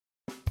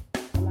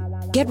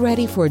Get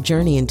ready for a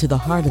journey into the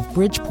heart of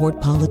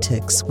Bridgeport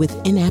politics with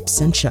In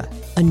Absentia,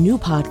 a new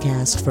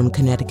podcast from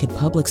Connecticut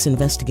Public's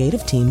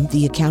investigative team,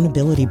 The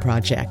Accountability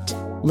Project.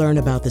 Learn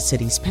about the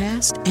city's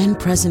past and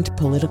present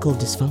political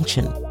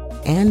dysfunction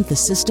and the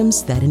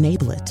systems that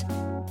enable it.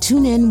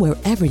 Tune in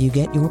wherever you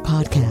get your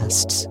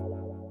podcasts.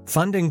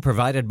 Funding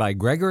provided by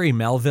Gregory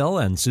Melville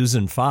and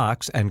Susan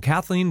Fox and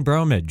Kathleen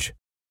Bromage.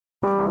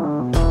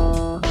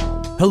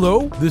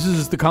 Hello, this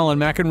is the Colin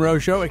McEnroe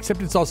Show,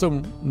 except it's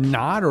also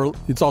not, or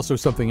it's also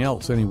something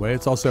else anyway.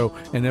 It's also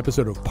an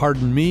episode of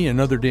Pardon Me,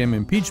 Another Damn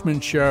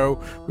Impeachment Show,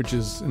 which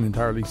is an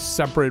entirely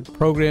separate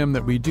program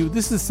that we do.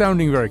 This is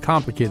sounding very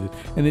complicated,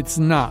 and it's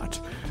not.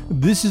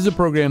 This is a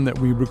program that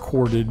we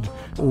recorded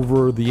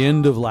over the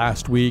end of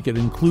last week. It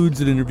includes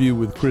an interview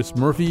with Chris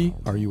Murphy,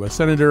 our U.S.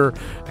 Senator,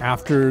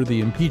 after the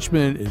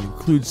impeachment. It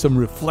includes some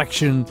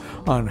reflection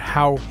on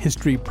how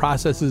history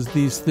processes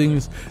these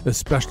things,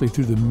 especially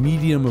through the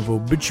medium of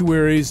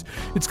obituaries.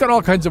 It's got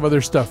all kinds of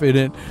other stuff in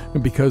it,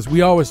 because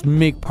we always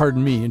make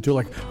Pardon Me into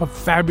like a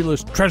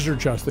fabulous treasure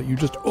chest that you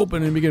just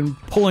open and begin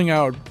pulling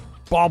out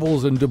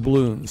baubles and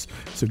doubloons.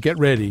 So get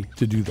ready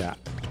to do that.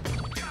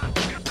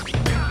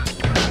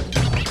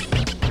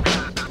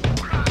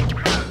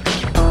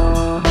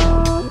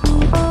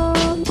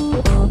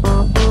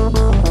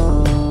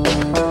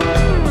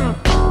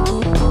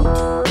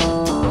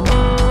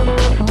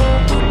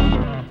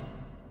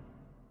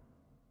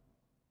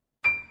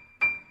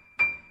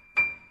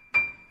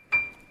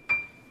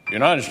 The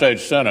United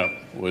States Senate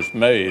was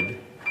made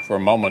for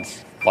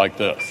moments like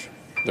this.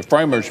 The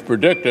framers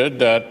predicted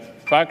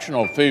that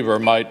factional fever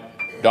might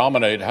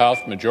dominate House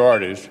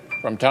majorities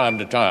from time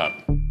to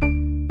time.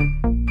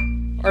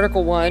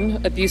 Article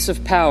 1, Abuse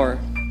of Power.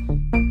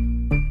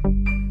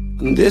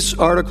 In this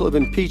article of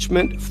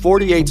impeachment,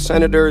 48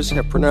 senators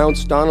have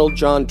pronounced Donald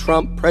John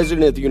Trump,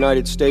 President of the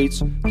United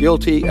States,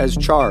 guilty as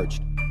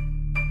charged.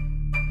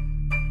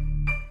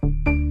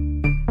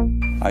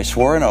 I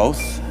swore an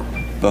oath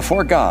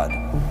before God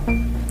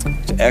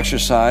to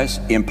exercise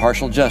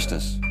impartial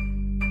justice.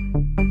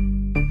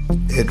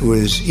 It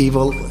was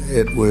evil,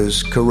 it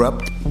was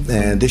corrupt,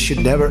 and this should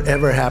never,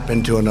 ever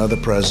happen to another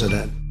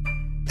president.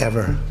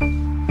 Ever.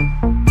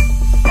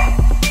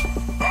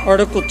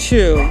 Article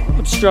 2,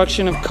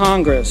 Obstruction of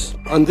Congress.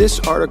 On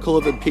this article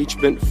of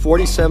impeachment,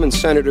 47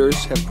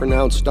 senators have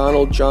pronounced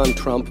Donald John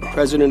Trump,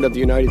 President of the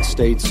United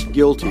States,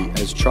 guilty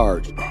as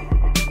charged.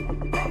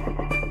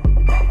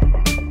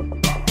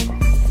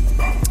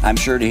 I'm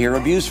sure to hear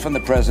abuse from the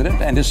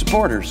president and his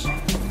supporters.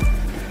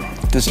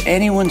 Does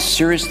anyone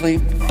seriously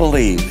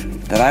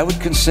believe that I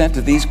would consent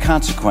to these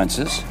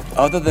consequences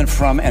other than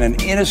from an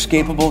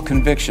inescapable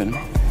conviction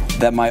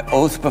that my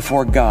oath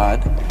before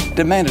God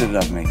demanded it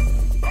of me?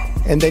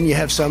 And then you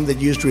have some that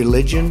used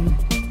religion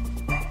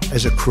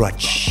as a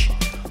crutch.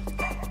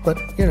 But,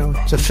 you know,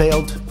 it's a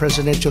failed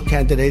presidential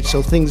candidate,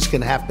 so things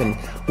can happen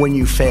when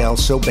you fail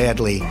so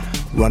badly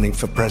running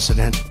for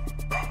president.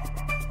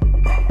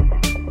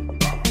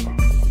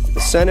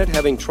 The Senate,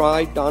 having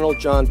tried Donald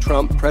John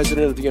Trump,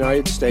 President of the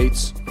United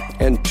States,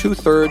 and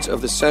two-thirds of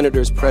the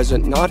senators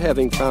present not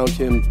having found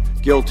him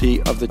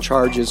guilty of the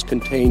charges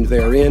contained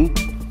therein,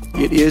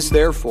 it is,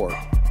 therefore,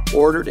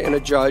 ordered and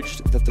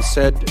adjudged that the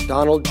said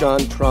Donald John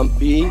Trump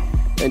be,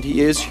 and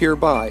he is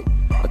hereby,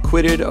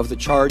 acquitted of the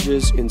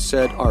charges in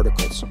said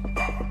articles.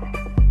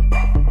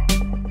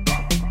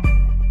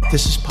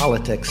 This is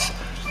politics,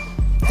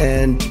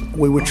 and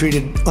we were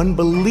treated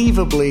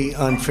unbelievably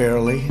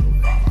unfairly.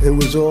 It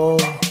was all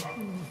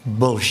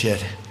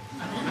bullshit.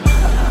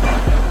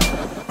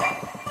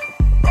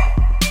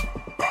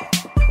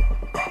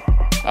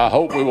 I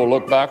hope we will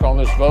look back on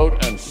this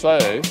vote and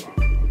say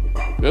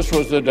this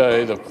was the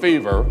day the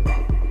fever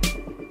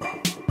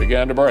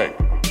began to break.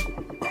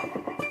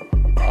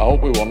 I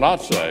hope we will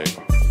not say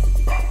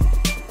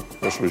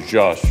this was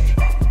just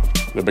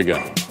the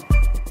beginning.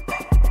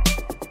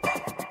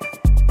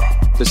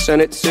 The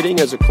Senate, sitting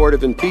as a court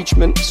of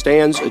impeachment,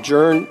 stands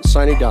adjourned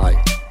sine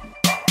die.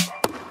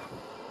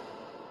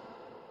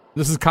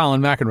 This is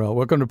Colin McEnroe.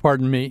 Welcome to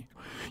Pardon Me.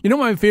 You know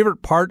my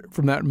favorite part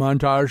from that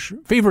montage?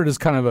 Favorite is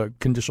kind of a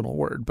conditional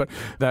word, but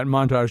that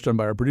montage done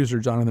by our producer,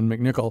 Jonathan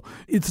McNichol,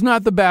 it's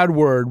not the bad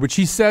word, which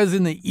he says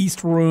in the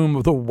East Room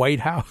of the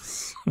White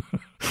House.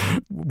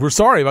 We're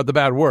sorry about the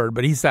bad word,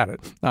 but he said it,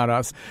 not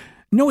us.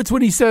 No, it's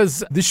when he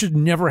says this should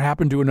never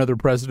happen to another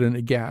president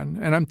again.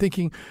 And I'm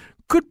thinking,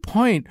 good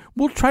point.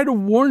 We'll try to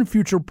warn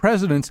future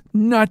presidents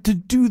not to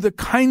do the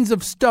kinds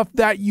of stuff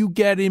that you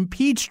get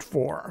impeached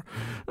for.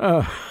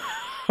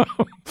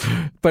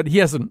 But he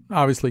hasn't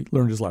obviously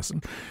learned his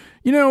lesson.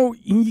 You know,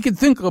 you can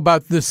think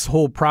about this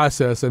whole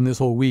process and this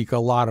whole week a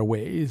lot of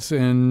ways.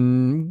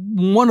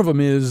 And one of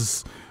them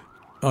is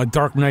a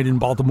dark night in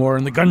Baltimore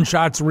and the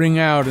gunshots ring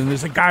out and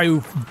there's a guy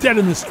who's dead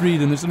in the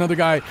street and there's another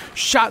guy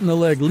shot in the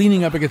leg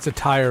leaning up against a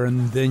tire,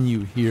 and then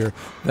you hear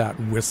that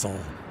whistle.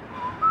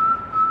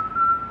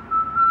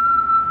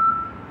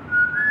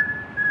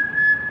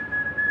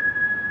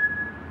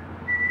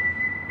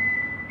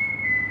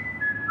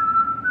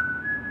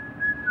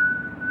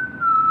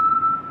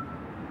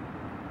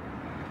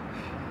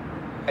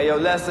 Hey, yo,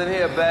 lesson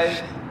here, babe.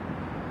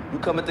 You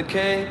come at the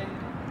king,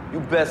 you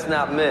best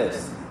not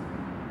miss.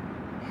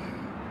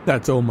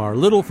 That's Omar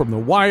Little from The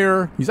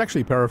Wire. He's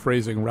actually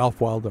paraphrasing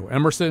Ralph Waldo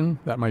Emerson.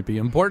 That might be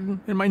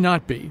important. It might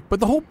not be. But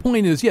the whole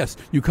point is, yes,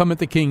 you come at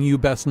the king, you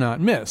best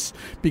not miss.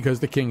 Because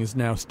the king is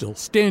now still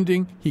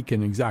standing. He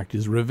can exact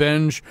his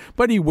revenge.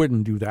 But he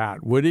wouldn't do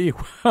that, would he?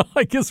 Well,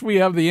 I guess we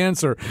have the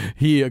answer.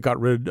 He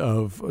got rid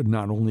of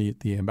not only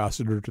the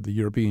ambassador to the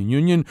European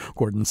Union,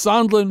 Gordon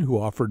Sondland, who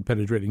offered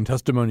penetrating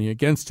testimony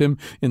against him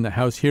in the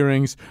House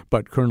hearings,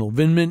 but Colonel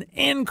Vindman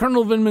and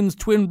Colonel Vindman's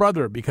twin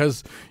brother,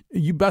 because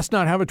you best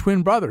not have a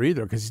twin brother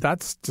either, because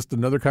that's just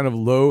another kind of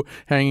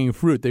low-hanging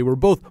fruit. They were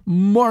both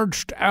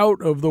marched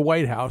out of the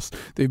White House.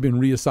 They've been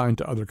reassigned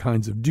to other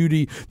kinds of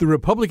duty. The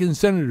Republican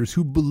senators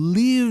who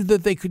believed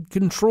that they could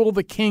control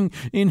the king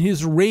in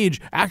his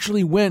rage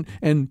actually went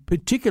and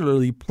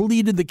particularly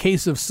pleaded the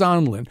case of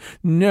Sondland.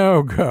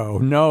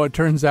 No, it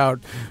turns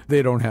out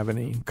they don't have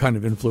any kind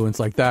of influence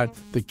like that.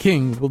 The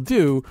king will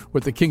do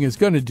what the king is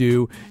going to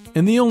do,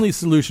 and the only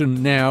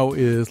solution now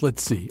is,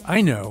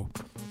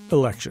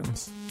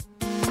 elections.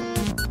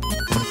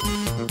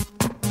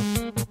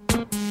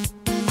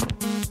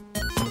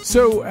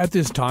 So at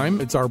this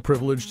time, it's our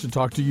privilege to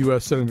talk to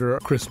U.S. Senator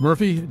Chris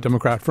Murphy,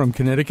 Democrat from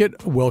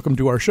Connecticut. Welcome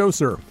to our show,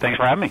 sir. Thanks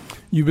for having me.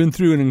 You've been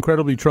through an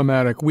incredibly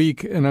traumatic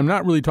week, and I'm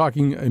not really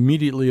talking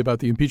immediately about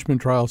the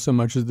impeachment trial so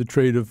much as the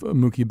trade of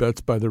Mookie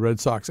Betts by the Red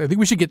Sox. I think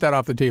we should get that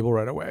off the table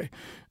right away.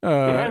 It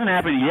hasn't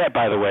happened yet,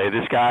 by the way.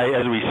 This guy,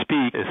 as we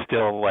speak, is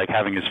still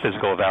having his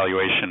physical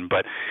evaluation,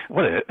 but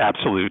what an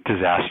absolute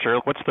disaster.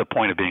 What's the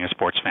point of being a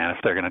sports fan if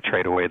they're going to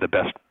trade away the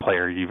best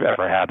player you've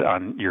ever had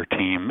on your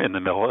team in the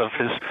middle of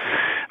his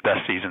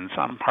best seasons?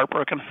 I'm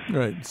heartbroken.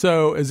 Right.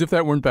 So as if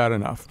that weren't bad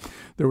enough,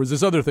 there was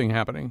this other thing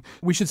happening.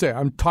 We should say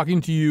I'm talking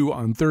to you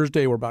on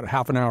Thursday. We're about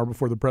half an hour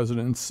before the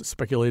president's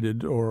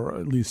speculated or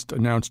at least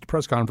announced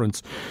press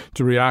conference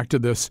to react to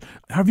this.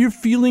 Have your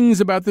feelings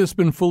about this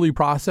been fully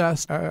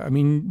processed? I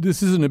mean,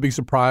 this isn't a big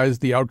surprise.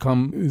 The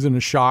outcome isn't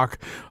a shock.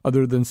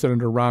 Other than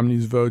Senator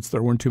Romney's votes,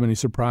 there weren't too many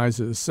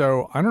surprises.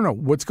 So I don't know.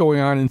 What's going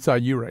on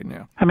inside you right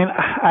now? I mean,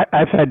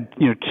 I've had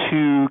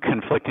two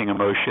conflicting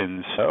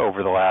emotions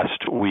over the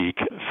last week.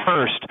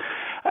 First,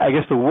 I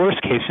guess the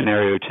worst case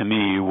scenario to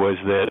me was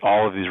that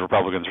all of these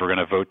Republicans were going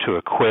to vote to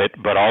acquit,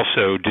 but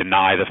also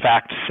deny the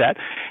fact set.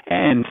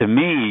 And to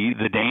me,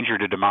 the danger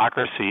to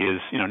democracy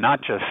is,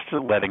 not just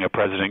letting a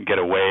president get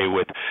away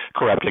with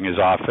corrupting his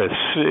office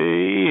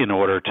in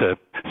order to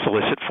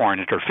solicit foreign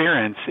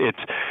interference.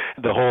 It's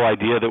the whole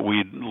idea that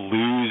we'd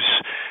lose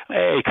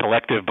a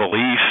collective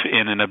belief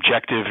in an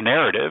objective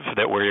narrative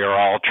that we are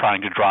all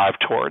trying to drive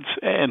towards.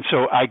 And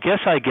so I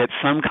guess I get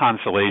some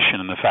consolation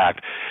in the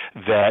fact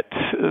that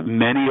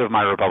many of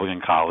my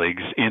Republican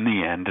colleagues in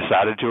the end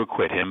decided to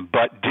acquit him,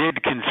 but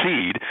did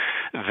concede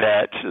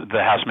that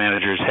the House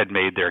managers had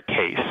made their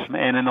case.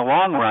 And in the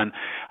long run,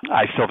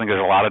 I still think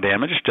there's a lot of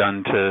damage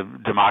done to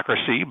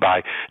democracy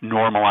by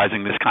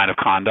normalizing this kind of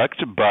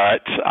conduct,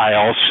 but I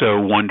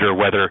also wonder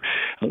whether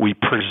we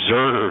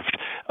preserved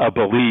a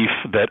belief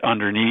that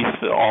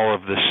underneath all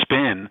of the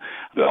spin,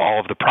 all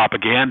of the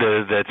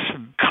propaganda that's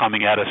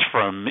coming at us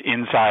from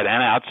inside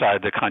and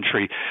outside the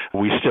country,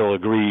 we still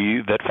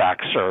agree that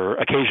facts are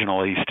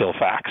occasionally still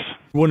facts.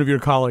 One of your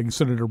colleagues,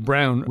 Senator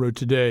Brown, wrote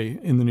today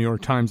in the New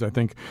York Times, I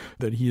think,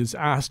 that he has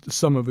asked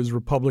some of his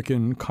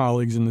Republican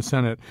colleagues in the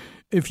Senate,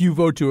 if you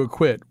vote to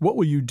acquit, what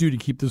will you do to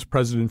keep this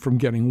president from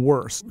getting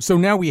worse? So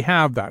now we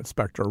have that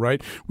specter,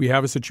 right? We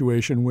have a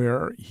situation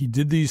where he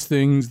did these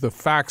things. The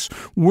facts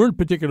weren't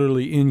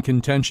particularly in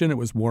contention. It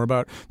was more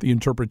about the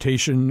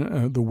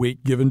interpretation, the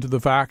weight given to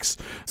the facts.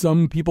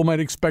 Some people might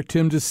expect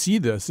him to see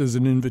this as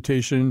an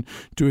invitation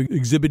to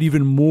exhibit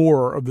even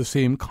more of the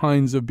same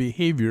kinds of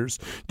behaviors.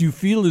 Do you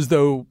feel as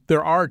though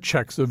there are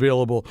checks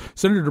available?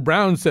 Senator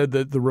Brown said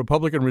that the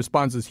Republican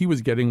responses he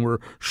was getting were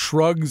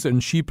shrugs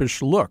and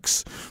sheepish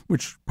looks,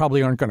 which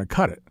probably aren't going to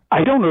cut it.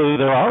 I don't know that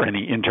there are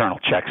any internal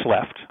checks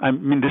left. I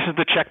mean, this is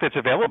the check that's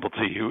available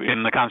to you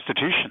in the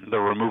Constitution, the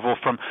removal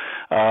from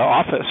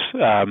office.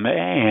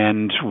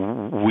 And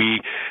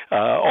we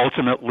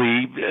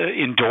ultimately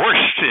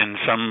endorsed in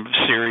some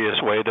serious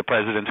way the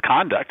president's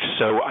conduct.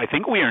 So I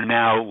think we are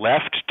now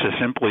left to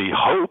simply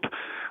hope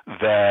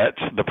that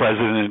the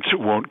president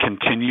won't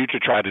continue to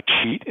try to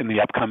cheat in the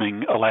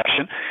upcoming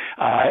election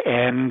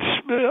and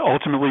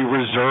ultimately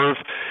reserve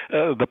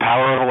the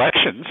power of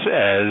elections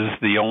as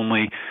the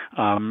only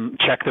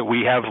check that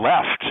we have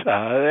left.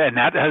 And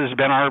that has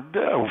been our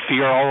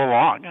fear all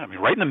along. I mean,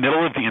 right in the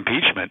middle of the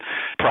impeachment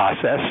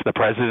process, the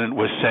president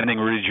was sending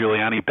Rudy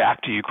Giuliani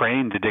back to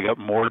Ukraine to dig up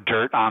more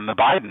dirt on the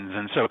Bidens.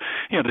 And so,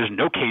 there's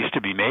no case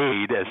to be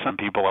made, as some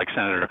people like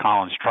Senator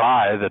Collins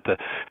try, that the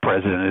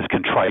president is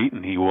contrite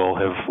and he will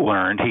have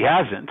learned. He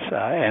hasn't.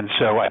 And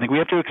so I think we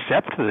have to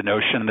accept the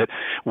notion that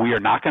we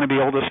are not going to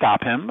be able to stop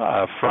stop him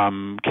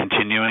from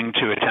continuing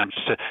to attempt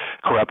to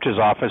corrupt his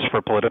office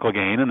for political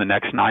gain in the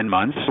next 9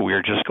 months.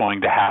 We're just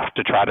going to have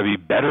to try to be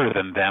better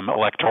than them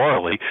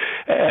electorally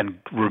and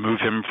remove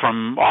him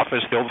from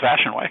office the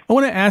old-fashioned way. I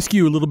want to ask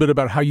you a little bit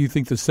about how you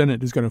think the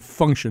Senate is going to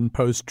function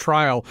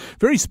post-trial.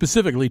 Very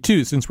specifically,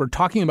 too, since we're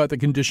talking about the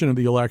condition of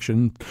the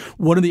election,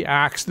 one of the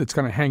acts that's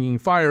kind of hanging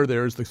fire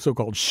there is the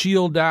so-called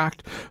SHIELD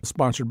Act,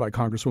 sponsored by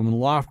Congresswoman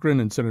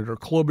Lofgren and Senator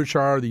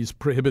Klobuchar. These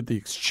prohibit the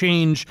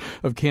exchange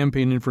of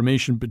campaign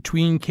information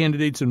between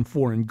candidates and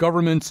foreign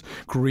governments,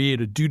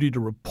 create a duty to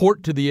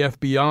report to the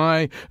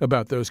FBI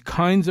about those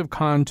kinds of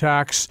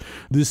contacts.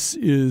 This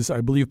is,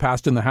 I believe,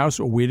 passed in the House,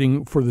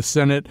 waiting for the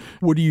Senate.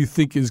 What do you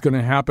think is going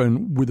to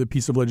happen with a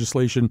piece of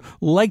legislation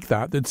like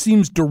that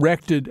seems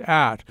directed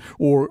at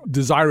or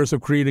desirous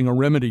of creating a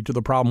remedy to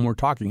the problem we're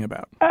talking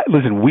about?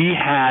 Listen, we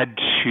had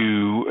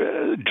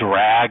to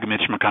drag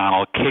Mitch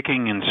McConnell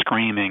kicking and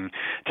screaming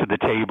to the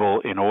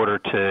table in order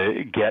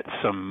to get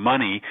some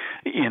money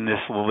in this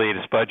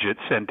latest budget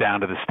sent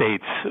down to the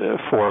states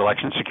for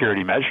election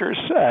security measures.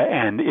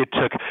 And it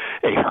took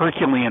a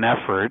Herculean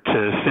effort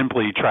to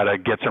simply try to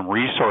get some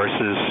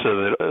resources so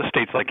that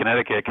states like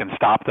Connecticut can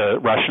stop the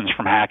Russians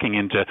from hacking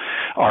into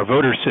our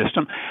voter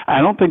system.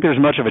 I don't think there's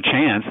much of a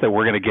chance that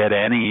we're going to get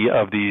any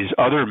of these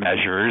other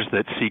measures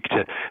that seek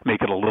to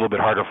make it a little bit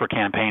harder for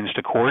campaigns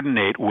to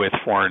coordinate with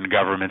foreign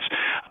governments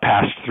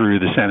passed through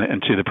the Senate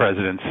and to the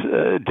president's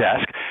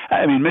desk.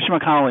 I mean, Mitch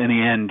McConnell, in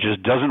the end,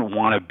 just doesn't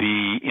want to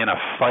be in a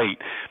fight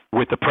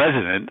with the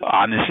president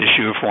on this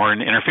issue of foreign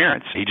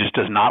interference. He just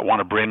does not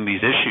want to bring these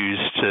issues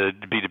to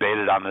be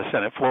debated on the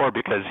Senate floor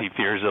because he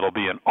fears it'll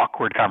be an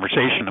awkward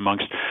conversation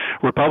amongst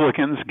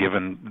Republicans,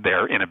 given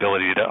their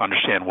inability to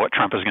understand what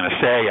Trump is going to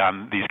say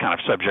on these kind of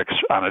subjects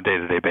on a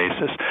day-to-day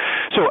basis.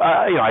 So,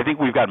 I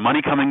think we've got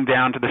money coming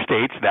down to the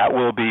states. That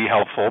will be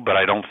helpful, but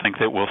I don't think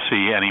that we'll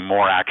see any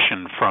more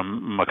action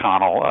from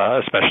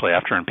McConnell, especially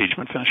after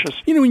impeachment finishes.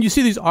 When you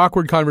see these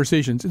awkward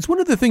conversations, it's one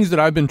of the things that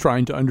I've been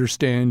trying to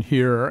understand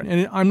here,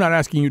 and I'm not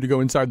asking you to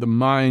go inside the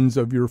minds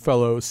of your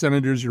fellow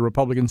senators, your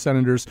Republican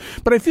senators,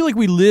 but I feel like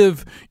we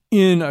live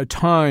in a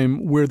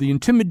time where the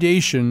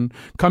intimidation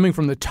coming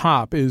from the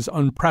top is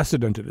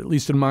unprecedented, at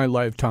least in my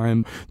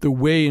lifetime. The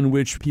way in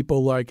which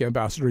people like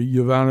Ambassador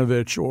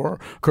Yovanovitch or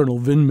Colonel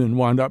Vindman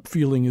wound up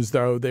feeling as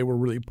though they were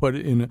really put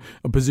in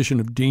a position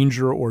of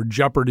danger or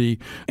jeopardy.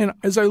 And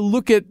as I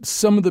look at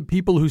some of the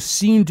people who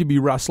seem to be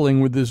wrestling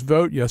with this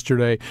vote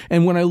yesterday,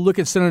 and when I look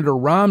at Senator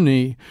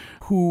Romney,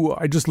 who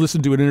I just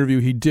listened to an interview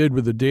he did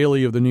with the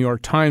Daily of the New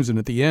York Times, and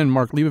at the end,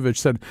 Mark Leibovich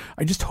said,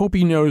 I just hope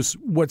he knows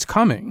what's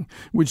coming,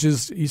 which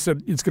is, he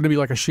said, it's going to be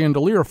like a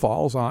chandelier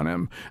falls on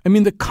him. I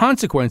mean, the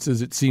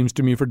consequences, it seems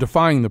to me, for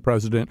defying the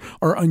president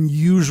are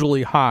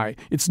unusually high.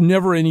 It's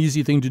never an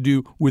easy thing to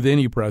do with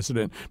any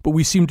president, but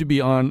we seem to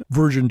be on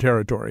virgin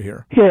territory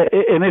here. Yeah,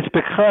 and it's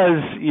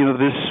because,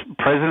 this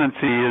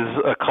presidency is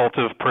a cult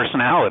of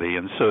personality,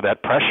 and so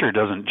that pressure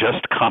doesn't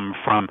just come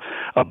from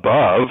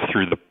above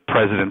through the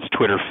president's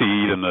Twitter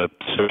feed and the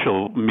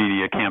social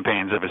media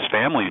campaigns of his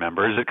family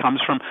members. It comes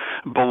from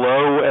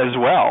below as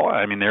well.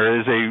 I mean, there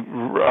is a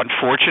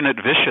unfortunate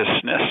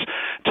viciousness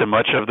to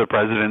much of the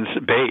president's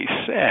base,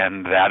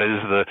 and that is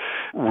the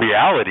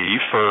reality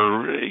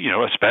for,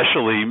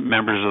 especially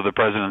members of the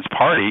president's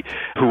party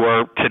who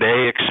are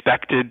today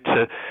expected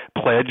to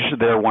pledge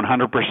their 100%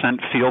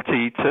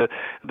 fealty to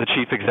the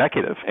chief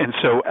executive. And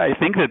so I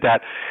think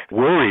that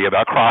worry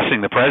about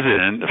crossing the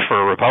president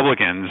for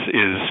Republicans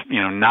is,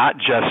 not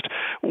just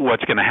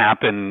what's going to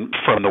happen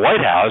from the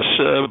White House,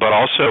 but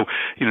also,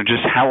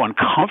 just how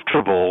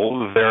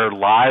uncomfortable their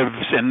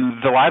lives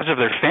and the lives of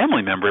their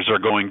family members are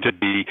going to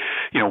be,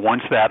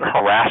 once that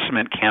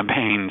harassment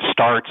campaign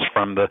starts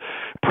from the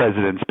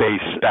president's base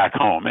back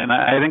home. And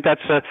I think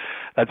that's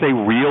a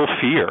real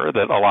fear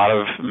that a lot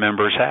of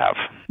members have.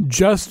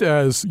 Just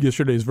as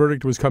yesterday's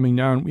verdict was coming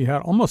down, we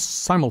had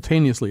almost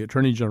simultaneously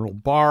Attorney General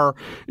Barr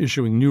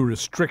issuing new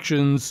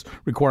restrictions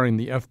requiring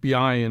the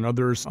FBI and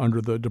others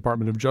under the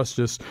Department of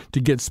Justice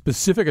to get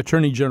specific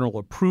Attorney General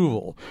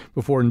approval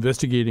before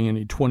investigating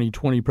any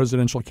 2020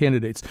 presidential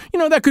candidates.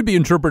 That could be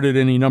interpreted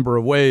any number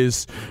of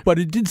ways, but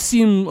it did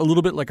seem a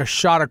little bit like a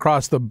shot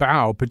across the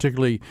bow,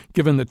 particularly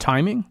given the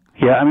timing.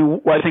 Yeah,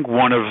 I think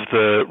one of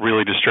the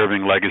really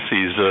disturbing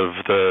legacies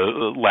of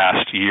the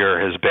last year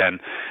has been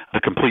the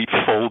complete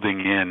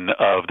folding in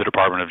of the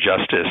Department of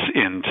Justice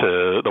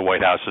into the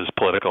White House's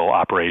political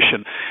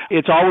operation.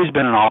 It's always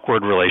been an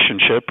awkward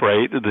relationship,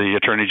 right? The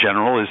Attorney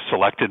General is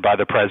selected by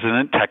the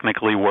president,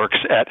 technically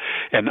works at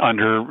and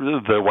under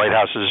the White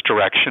House's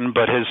direction,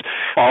 but has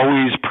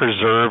always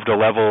preserved a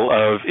level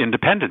of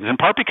independence,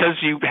 in part because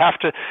you have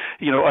to,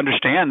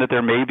 understand that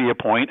there may be a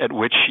point at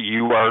which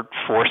you are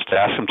forced to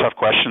ask some tough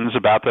questions questions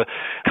about the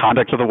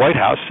conduct of the White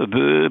House.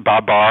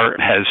 Bob Barr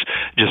has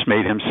just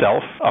made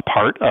himself a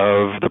part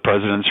of the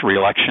president's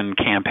reelection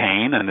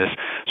campaign, and this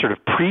sort of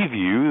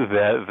preview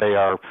that they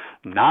are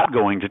not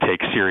going to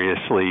take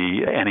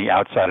seriously any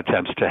outside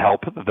attempts to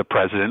help the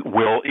president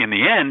will, in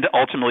the end,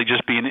 ultimately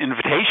just be an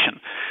invitation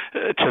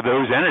to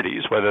those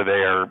entities, whether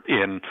they are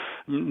in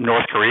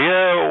North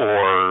Korea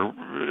or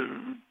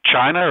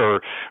China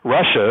or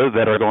Russia,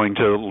 that are going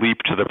to leap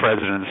to the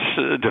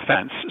president's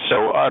defense.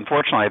 So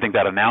unfortunately, I think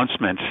that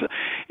announcement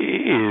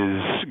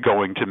is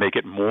going to make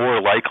it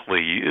more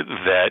likely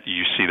that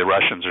you see the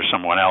Russians or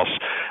someone else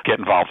get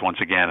involved once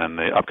again in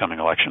the upcoming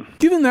election.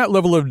 Given that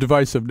level of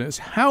divisiveness,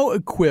 how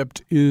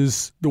equipped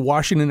is the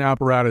Washington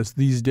apparatus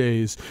these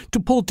days to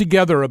pull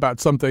together about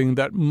something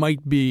that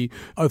might be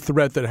a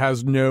threat that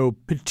has no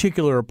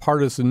particular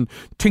partisan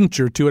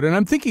tincture to it? And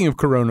I'm thinking of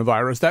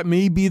coronavirus. That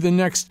may be the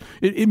next,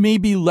 it may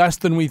be less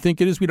than we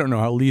think it is. We don't know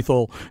how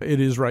lethal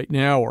it is right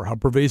now or how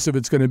pervasive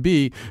it's going to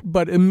be.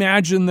 But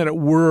imagine that it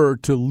were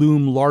to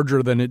loom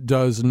larger than it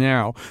does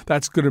now.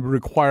 That's going to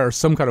require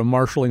some kind of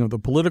marshaling of the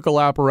political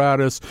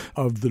apparatus,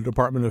 of the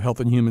Department of Health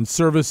and Human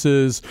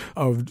Services,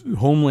 of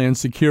Homeland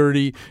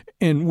Security.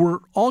 And we're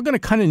all going to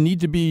kind of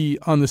need to be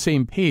on the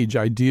same page,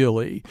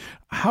 ideally.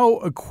 How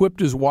equipped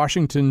is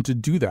Washington to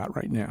do that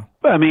right now?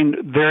 I mean,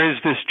 there is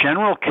this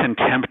general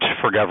contempt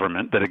for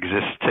government that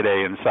exists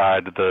today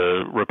inside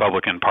the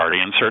Republican Party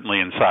and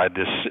certainly inside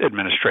this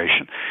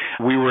administration.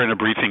 We were in a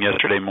briefing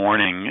yesterday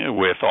morning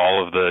with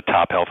all of the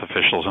top health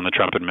officials in the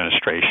Trump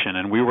administration,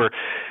 and we were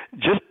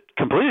just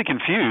completely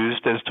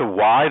confused as to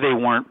why they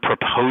weren't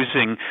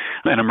proposing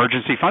an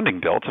emergency funding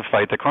bill to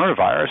fight the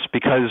coronavirus,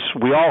 because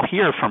we all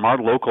hear from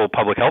our local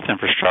public health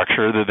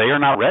infrastructure that they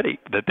are not ready,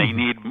 that they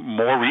need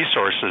more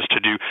resources to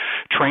do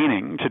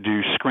training, to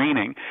do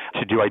screening,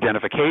 to do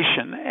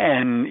identification.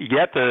 And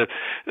yet the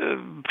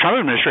Trump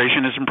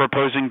administration isn't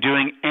proposing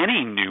doing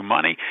any new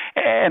money.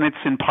 And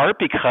it's in part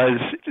because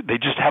they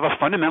just have a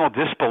fundamental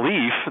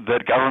disbelief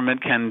that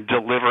government can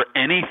deliver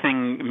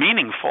anything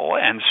meaningful.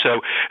 And so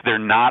they're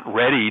not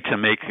ready to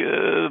make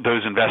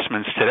those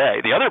investments today.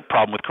 The other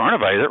problem with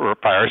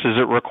coronavirus is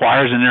it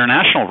requires an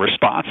international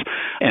response.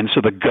 And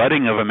so the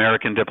gutting of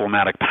American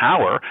diplomatic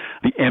power,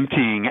 the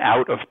emptying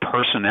out of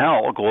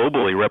personnel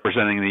globally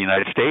representing the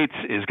United States,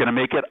 is going to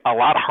make it a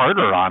lot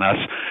harder on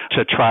us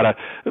to try to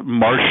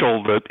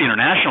marshal the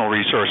international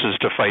resources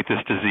to fight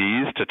this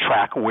disease, to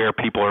track where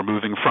people are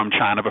moving from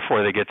China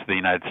before they get to the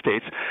United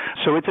States.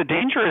 So it's a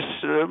dangerous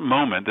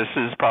moment. This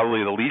is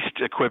probably the least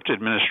equipped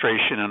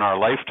administration in our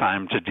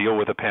lifetime to deal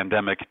with a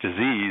pandemic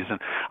disease, and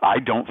I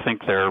don't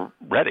think they're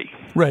ready.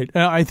 Right.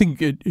 I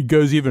think it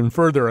goes even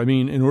further. I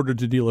mean, in order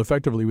to deal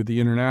effectively with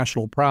the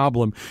international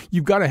problem,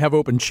 you've got to have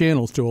open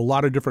channels to a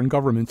lot of different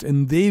governments,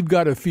 and they've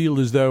got to feel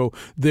as though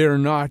they're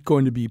not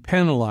going to be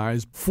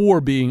penalized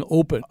for being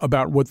open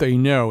about what they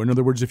know. In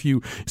other words, if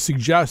you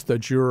suggest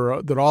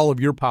that all of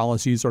your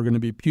policies are going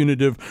to be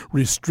punitive,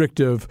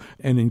 restrictive,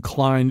 and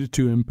inclined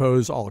to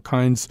impose all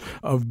kinds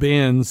of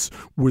bans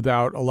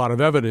without a lot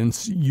of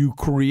evidence, you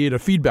create a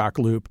feedback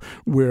loop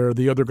where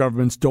the other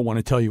governments don't want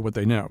to tell you what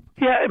they know.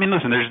 Yeah, I mean,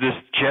 listen, there's this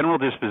general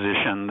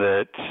disposition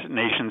that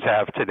nations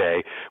have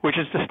today, which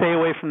is to stay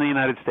away from the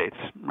United States,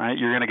 right?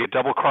 You're going to get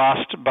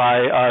double-crossed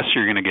by us.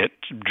 You're going to get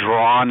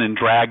drawn and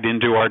dragged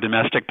into our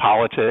domestic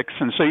politics.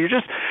 And so you're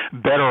just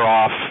better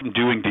off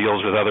doing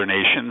deals with other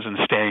nations and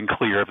staying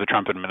clear of the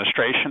Trump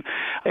administration.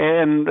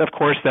 And, of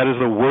course, that is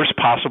the worst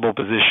possible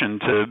position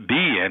to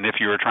be in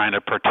if you were trying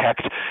to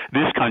protect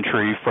this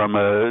country from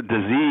a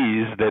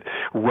disease that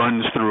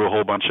runs through a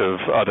whole bunch of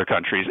other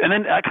countries. And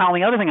then, Colin,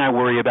 the other thing I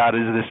worry about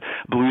is this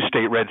blue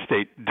state, red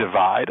state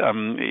divide.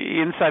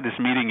 Inside this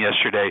meeting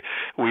yesterday,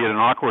 we had an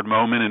awkward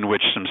moment in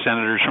which some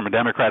senators from a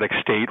Democratic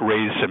state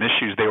raised some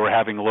issues they were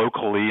having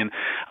locally, and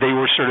they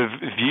were sort of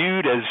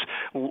viewed as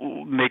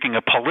making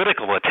a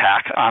political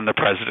attack on the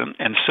president.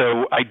 And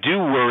so I do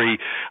worry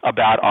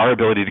about our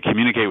ability to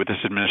communicate with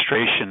this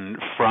administration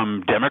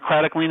from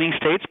Democratic-leaning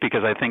states,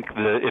 because I think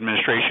the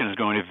administration is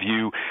going to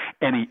view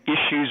any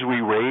issues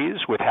we raise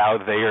with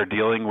how they are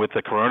dealing with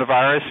the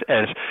coronavirus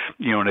as,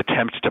 an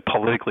attempt to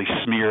politically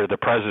smear the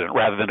president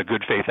rather than a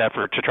good faith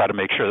effort to try to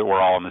make sure that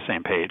we're all on the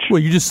same page.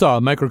 Well, you just saw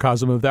a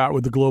microcosm of that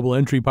with the global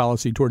entry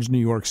policy towards New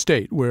York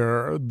State,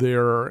 where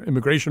their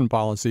immigration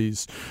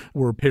policies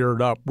were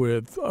paired up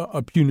with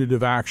a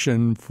punitive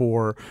action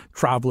for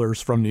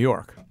travelers from New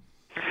York.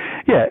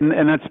 Yeah,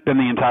 and that's been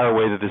the entire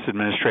way that this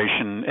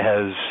administration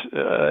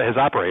has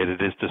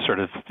operated, is to sort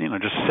of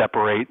just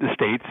separate the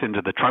states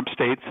into the Trump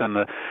states and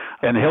the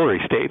Hillary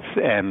states,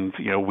 and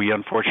we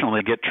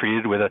unfortunately get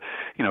treated with a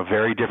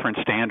very different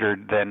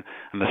standard than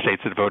the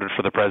states that voted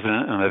for the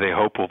president and that they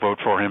hope will vote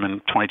for him in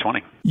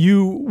 2020.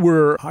 You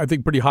were, I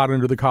think, pretty hot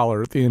under the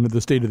collar at the end of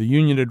the State of the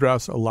Union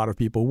address. A lot of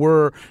people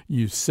were.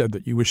 You said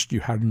that you wished you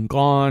hadn't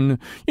gone.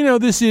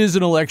 This is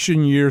an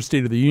election year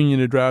State of the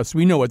Union address.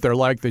 We know what they're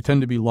like. They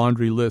tend to be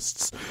laundry lists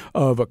lists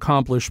of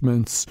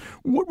accomplishments.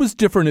 What was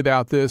different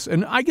about this?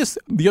 And I guess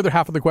the other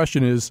half of the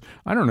question is,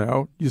 I don't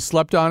know, you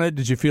slept on it?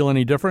 Did you feel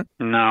any different?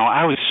 No,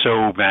 I was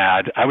so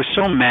mad. I was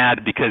so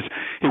mad because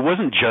it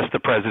wasn't just the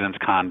president's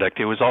conduct.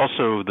 It was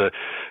also the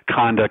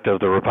conduct of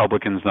the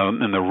Republicans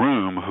in the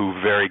room who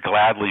very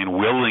gladly and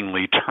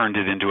willingly turned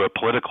it into a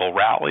political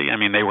rally. I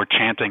mean, they were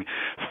chanting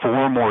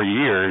 4 more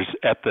years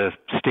at the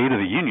State of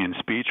the Union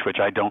speech, which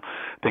I don't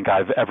think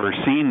I've ever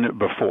seen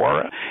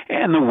before.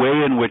 And the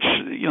way in which,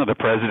 the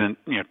president,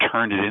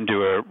 turned it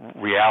into a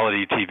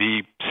reality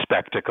TV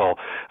spectacle.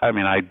 I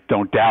mean, I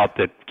don't doubt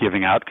that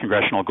giving out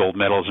congressional gold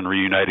medals and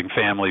reuniting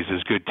families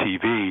is good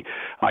TV.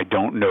 I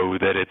don't know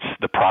that it's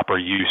the proper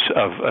use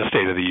of a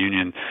State of the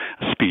Union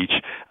speech.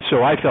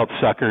 So I felt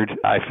suckered.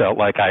 I felt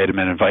like I had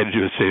been invited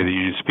to a State of the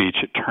Union speech.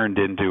 It turned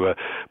into a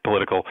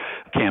political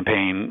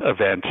campaign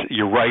event.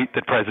 You're right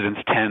that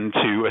presidents tend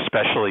to,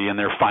 especially in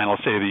their final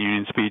State of the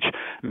Union speech,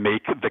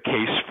 make the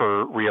case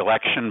for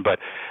re-election, but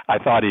I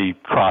thought he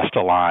crossed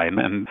a line,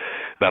 and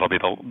that'll be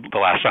the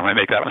last time I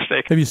make that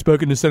mistake. Have you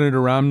spoken to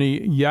Senator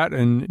Romney yet?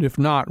 And if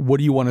not, what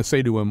do you want to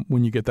say to him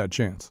when you get that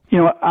chance?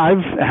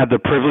 I've had the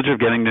privilege of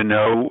getting to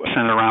know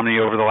Senator Romney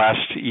over the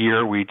last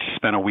year. We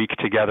spent a week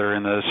together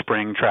in the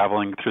spring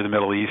traveling through the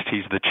Middle East.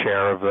 He's the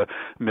chair of the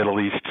Middle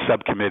East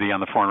subcommittee on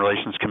the Foreign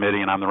Relations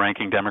Committee, and I'm the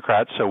ranking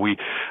Democrat. So we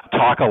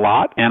talk a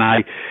lot, and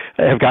I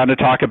have gotten to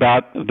talk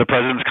about the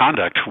president's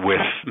conduct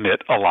with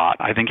Mitt a lot.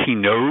 I think he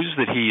knows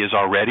that he is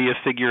already a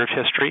figure of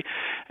history,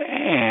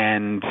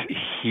 and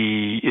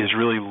he is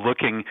really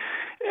looking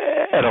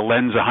at a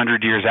lens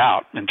 100 years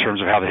out in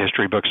terms of how the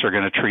history books are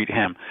going to treat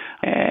him.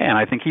 And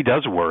I think he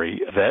does worry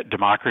that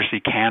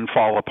democracy can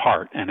fall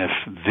apart. And if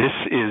this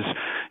is,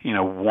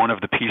 one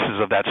of the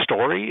pieces of that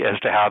story as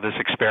to how this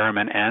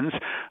experiment ends,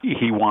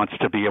 he wants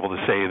to be able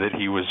to say that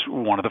he was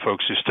one of the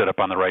folks who stood up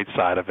on the right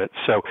side of it.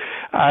 So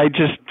I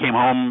just came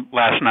home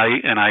last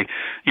night and I,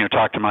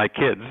 talked to my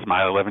kids,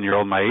 my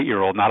 11-year-old, my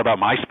 8-year-old, not about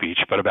my speech,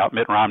 but about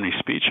Mitt Romney's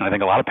speech. And I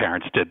think a lot of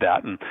parents did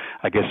that. And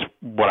I guess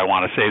what I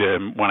want to say to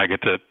him when I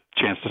get to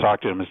chance to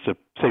talk to him is to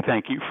say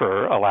thank you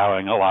for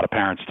allowing a lot of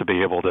parents to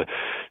be able to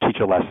teach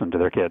a lesson to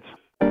their kids.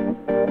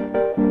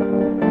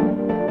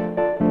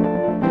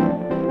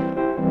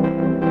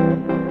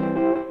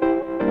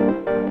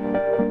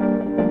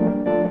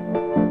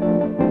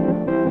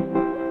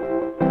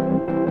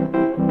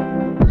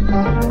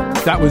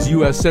 That was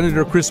U.S.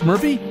 Senator Chris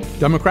Murphy,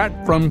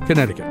 Democrat from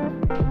Connecticut.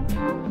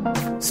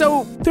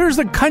 So there's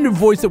a kind of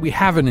voice that we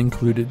haven't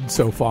included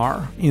so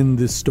far in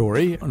this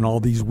story, and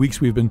all these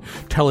weeks we've been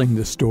telling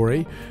this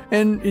story,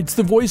 and it's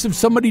the voice of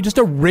somebody, just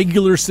a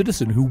regular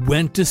citizen who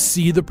went to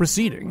see the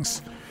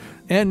proceedings.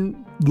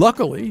 And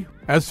luckily,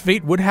 as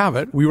fate would have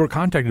it, we were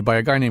contacted by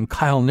a guy named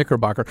Kyle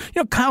Knickerbocker.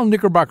 Kyle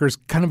Knickerbocker is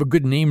kind of a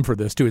good name for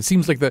this, too. It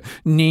seems like the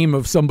name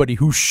of somebody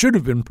who should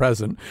have been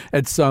present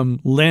at some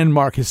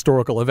landmark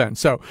historical event.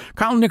 So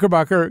Kyle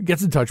Knickerbocker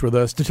gets in touch with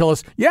us to tell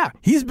us,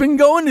 he's been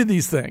going to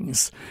these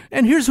things.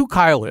 And here's who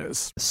Kyle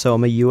is. So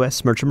I'm a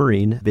U.S. Merchant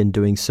Marine. Been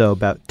doing so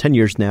about 10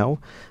 years now.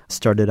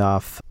 Started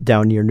off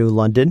down near New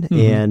London,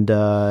 and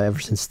ever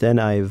since then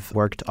I've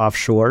worked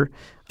offshore.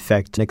 In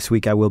fact, next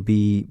week I will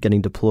be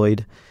getting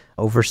deployed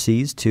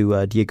overseas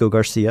to Diego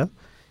Garcia.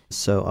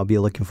 So I'll be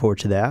looking forward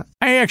to that.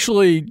 I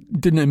actually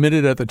didn't admit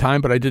it at the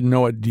time, but I didn't know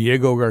what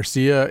Diego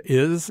Garcia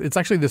is. It's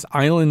actually this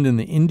island in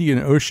the Indian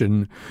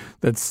Ocean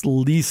that's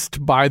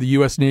leased by the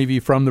U.S. Navy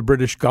from the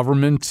British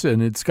government.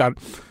 And it's got,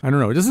 it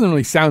doesn't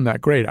really sound that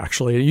great,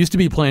 actually. It used to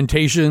be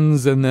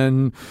plantations, and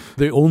then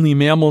the only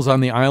mammals on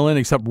the island,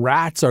 except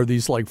rats, are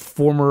these like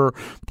former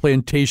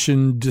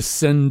plantation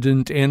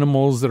descendant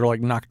animals that are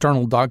like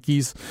nocturnal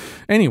donkeys.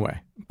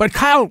 Anyway. But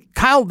Kyle,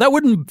 that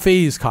wouldn't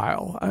faze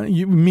Kyle.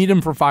 You meet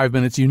him for 5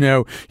 minutes,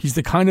 he's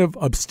the kind of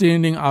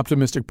upstanding,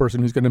 optimistic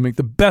person who's going to make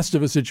the best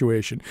of a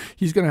situation.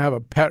 He's going to have a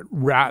pet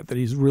rat that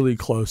he's really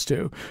close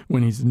to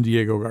when he's in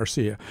Diego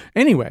Garcia.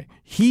 Anyway,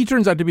 he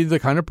turns out to be the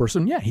kind of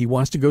person, he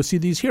wants to go see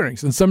these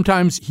hearings. And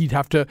sometimes he'd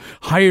have to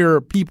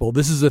hire people.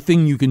 This is a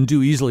thing you can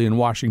do easily in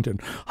Washington.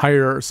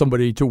 Hire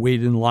somebody to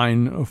wait in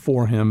line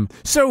for him.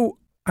 So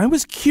I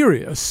was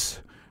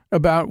curious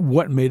about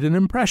what made an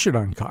impression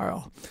on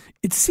Kyle.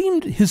 It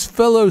seemed his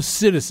fellow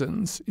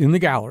citizens in the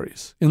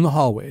galleries, in the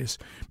hallways,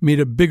 made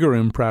a bigger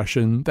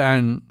impression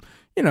than,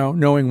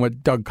 knowing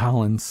what Doug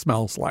Collins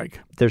smells like.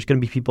 There's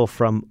going to be people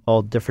from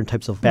all different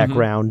types of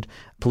background,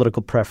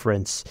 political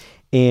preference,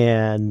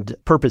 and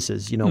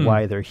purposes,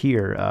 why they're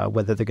here,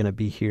 whether they're going to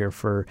be here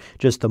for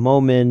just a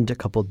moment, a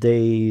couple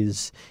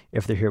days,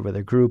 if they're here with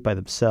a group by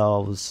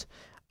themselves.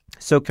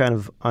 So kind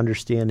of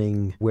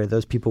understanding where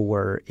those people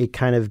were, it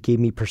kind of gave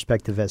me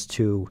perspective as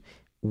to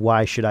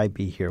why should I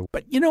be here?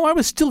 But, I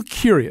was still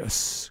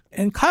curious.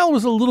 And Kyle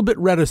was a little bit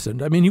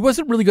reticent. I mean, he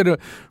wasn't really going to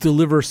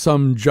deliver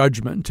some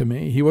judgment to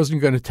me. He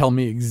wasn't going to tell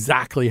me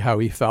exactly how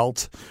he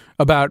felt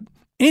about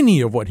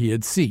any of what he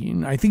had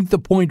seen. I think the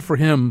point for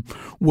him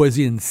was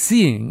in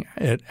seeing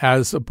it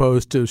as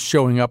opposed to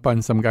showing up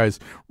on some guy's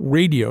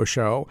radio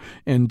show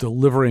and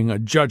delivering a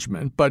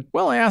judgment. But,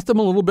 well, I asked him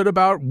a little bit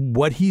about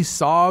what he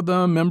saw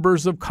the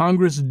members of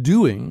Congress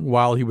doing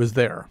while he was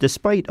there.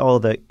 Despite all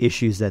the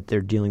issues that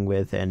they're dealing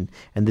with and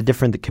the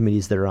different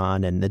committees they're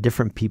on and the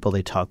different people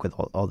they talk with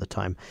all the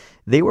time,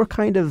 they were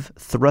kind of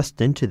thrust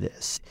into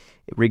this.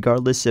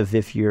 Regardless of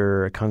if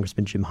you're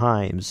Congressman Jim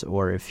Himes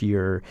or if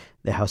you're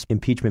the House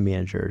impeachment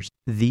managers,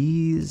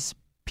 these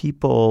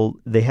people,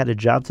 they had a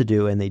job to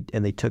do and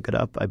they took it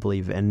up, I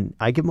believe. And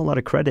I give them a lot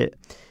of credit.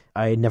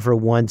 I never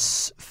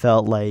once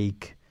felt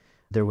like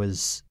there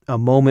was a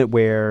moment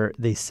where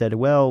they said,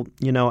 well,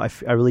 you know,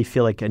 I really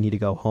feel like I need to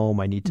go home.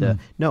 I need to.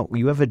 No,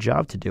 you have a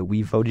job to do.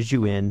 We voted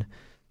you in.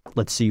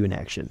 Let's see you in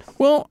action.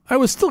 Well, I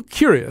was still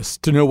curious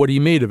to know what he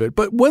made of it.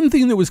 But one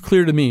thing that was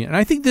clear to me, and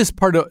I think this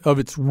part of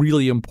it's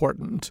really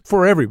important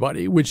for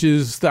everybody, which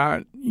is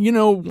that, you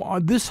know,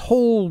 this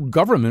whole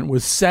government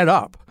was set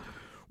up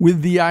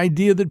with the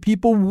idea that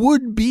people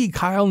would be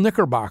Kyle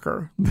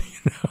Knickerbocker,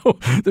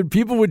 that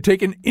people would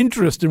take an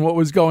interest in what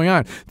was going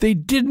on. They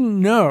didn't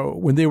know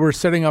when they were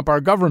setting up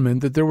our government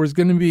that there was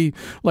going to be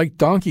like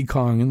Donkey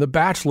Kong and The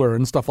Bachelor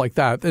and stuff like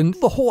that. And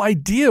the whole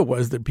idea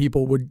was that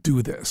people would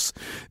do this.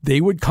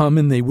 They would come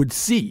and they would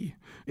see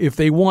if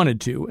they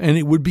wanted to, and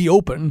it would be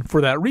open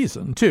for that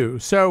reason too.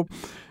 So,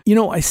 you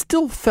know, I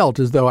still felt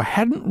as though I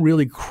hadn't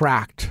really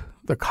cracked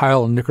the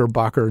Kyle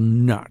Knickerbocker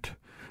nut.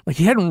 Like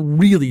he hadn't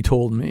really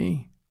told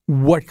me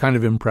what kind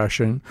of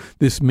impression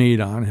this made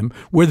on him,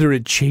 whether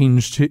it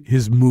changed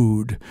his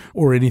mood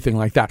or anything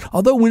like that.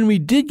 Although when we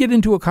did get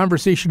into a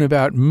conversation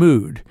about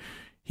mood,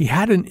 he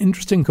had an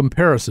interesting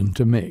comparison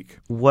to make.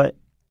 What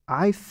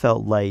I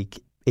felt like,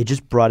 it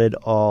just brought it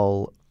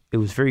all, it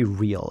was very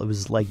real. It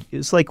was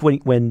like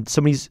when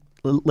somebody's,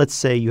 let's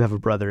say you have a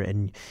brother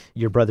and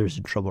your brother's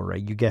in trouble,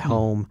 right? You get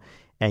home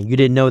and you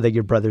didn't know that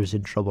your brother's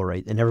in trouble,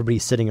 right? And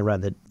everybody's sitting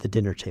around the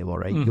dinner table,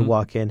 right? You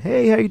walk in,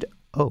 hey, how you doing?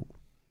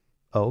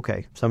 Oh,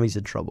 okay. Somebody's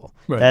in trouble.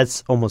 Right.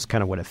 That's almost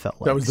kind of what it felt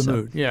like. That was the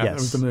mood. Yeah, yes. That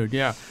was the mood.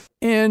 Yeah.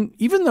 And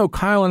even though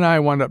Kyle and I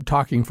wound up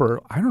talking for,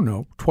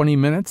 20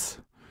 minutes,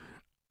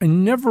 I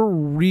never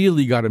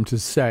really got him to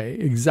say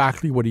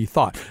exactly what he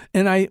thought.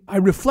 And I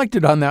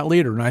reflected on that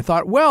later and I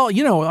thought, well,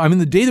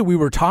 the day that we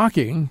were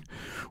talking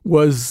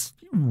was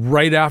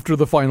right after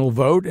the final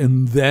vote,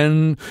 and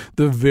then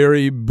the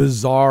very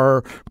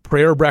bizarre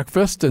prayer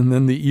breakfast, and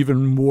then the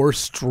even more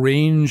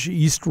strange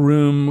East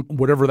Room,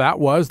 whatever that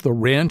was, the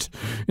rant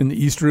in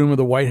the East Room of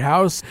the White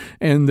House.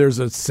 And there's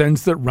a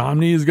sense that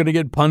Romney is going to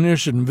get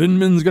punished and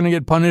Vindman's going to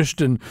get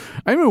punished. And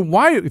I mean,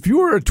 why, if you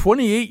were a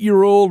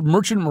 28-year-old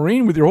merchant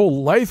marine with your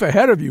whole life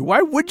ahead of you,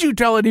 why would you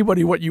tell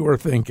anybody what you were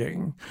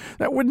thinking?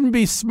 That wouldn't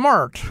be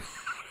smart.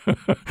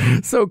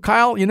 So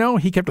Kyle,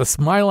 he kept a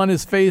smile on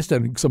his face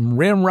and some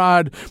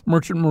ramrod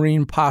merchant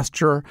marine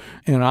posture,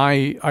 and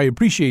I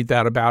appreciate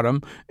that about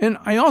him. And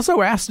I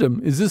also asked him,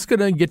 is this going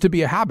to get to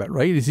be a habit,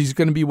 right? Is he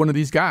going to be one of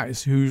these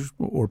guys who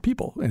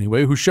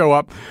show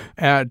up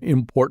at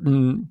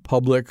important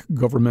public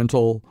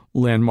governmental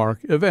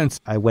landmark events?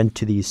 I went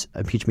to these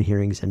impeachment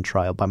hearings and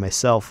trial by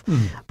myself,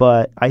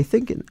 but I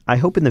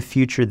hope in the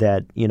future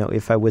that,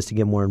 if I was to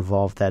get more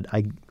involved, that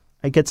I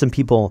get some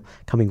people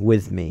coming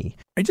with me.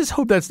 I just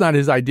hope that's not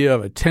his idea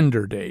of a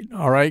Tinder date,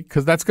 all right?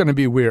 Because that's going to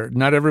be weird.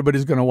 Not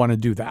everybody's going to want to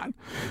do that.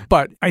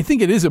 But I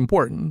think it is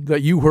important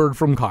that you heard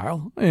from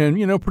Kyle. And,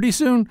 pretty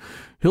soon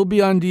he'll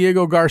be on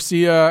Diego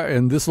Garcia,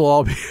 and this will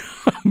all be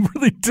a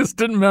really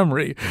distant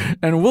memory.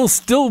 And we'll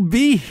still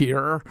be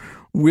here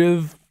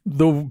with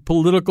the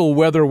political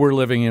weather we're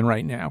living in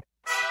right now.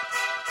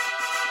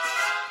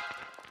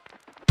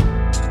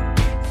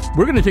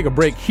 We're going to take a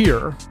break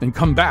here and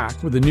come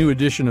back with a new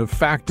edition of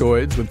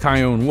Factoids with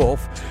Chion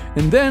Wolf,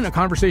 and then a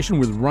conversation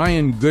with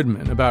Ryan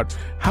Goodman about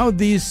how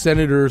these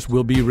senators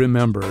will be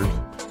remembered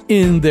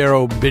in their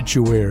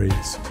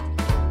obituaries.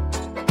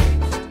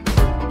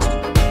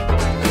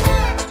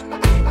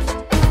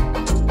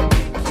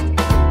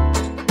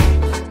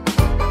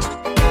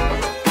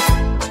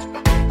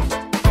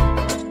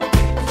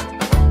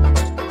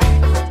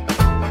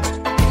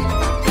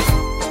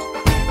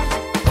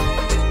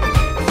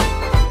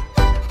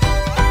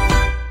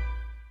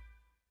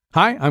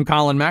 Hi, I'm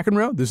Colin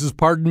McEnroe. This is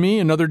Pardon Me,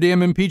 another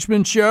damn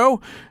impeachment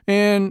show.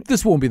 And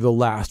this won't be the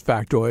last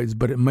Factoids,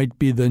 but it might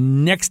be the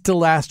next to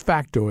last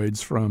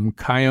Factoids from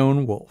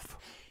Chion Wolf.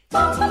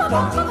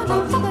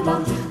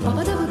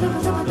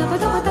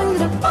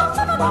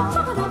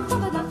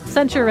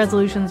 Censure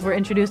resolutions were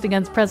introduced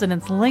against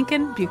Presidents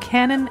Lincoln,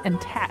 Buchanan,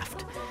 and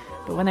Taft.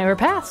 But when they were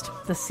passed,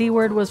 the C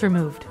word was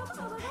removed.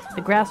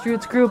 The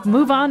grassroots group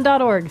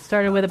MoveOn.org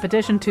started with a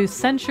petition to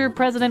censure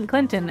President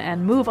Clinton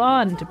and move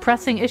on to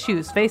pressing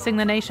issues facing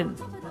the nation.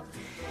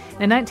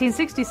 In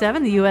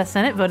 1967, the U.S.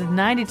 Senate voted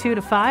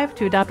 92-5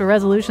 to adopt a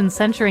resolution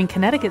censuring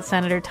Connecticut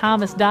Senator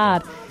Thomas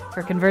Dodd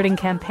for converting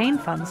campaign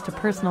funds to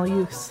personal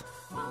use.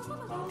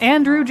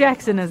 Andrew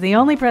Jackson is the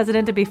only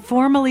president to be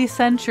formally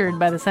censured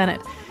by the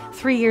Senate.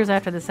 3 years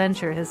after the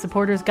censure, his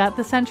supporters got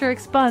the censure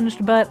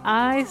expunged, but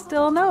I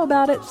still know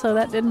about it, so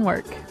that didn't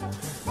work.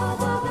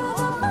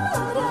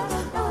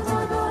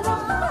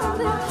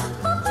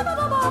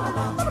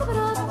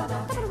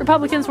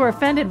 Republicans were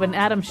offended when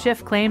Adam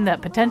Schiff claimed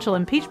that potential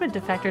impeachment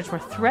defectors were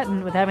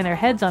threatened with having their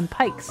heads on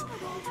pikes.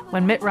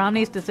 When Mitt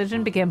Romney's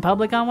decision became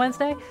public on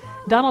Wednesday,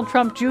 Donald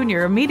Trump Jr.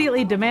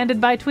 immediately demanded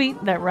by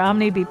tweet that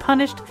Romney be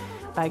punished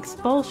by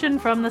expulsion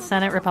from the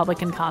Senate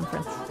Republican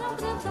Conference.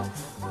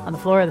 On the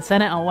floor of the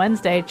Senate on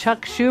Wednesday,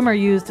 Chuck Schumer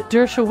used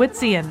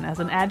Dershowitzian as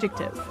an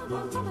adjective.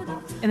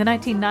 In the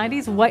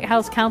 1990s, White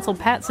House counsel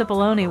Pat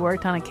Cipollone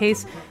worked on a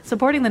case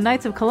supporting the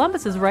Knights of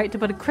Columbus's right to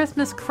put a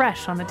Christmas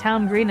creche on the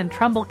town green in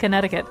Trumbull,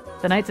 Connecticut.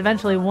 The Knights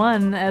eventually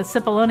won, as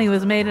Cipollone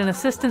was made an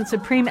assistant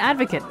supreme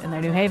advocate in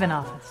their New Haven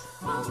office.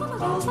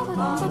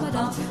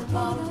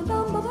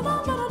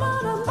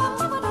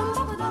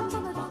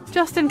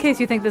 Just in case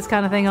you think this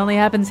kind of thing only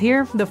happens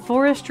here, the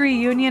Forestry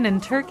Union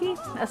in Turkey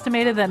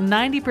estimated that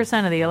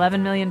 90% of the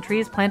 11 million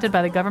trees planted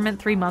by the government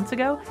 3 months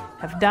ago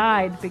have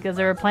died because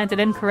they were planted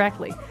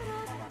incorrectly.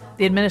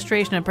 The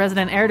administration of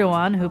President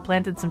Erdogan, who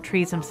planted some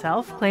trees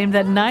himself, claimed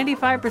that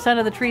 95%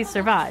 of the trees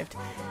survived.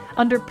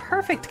 Under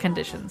perfect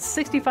conditions,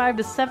 65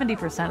 to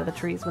 70% of the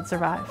trees would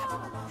survive.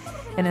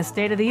 In his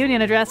State of the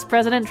Union address,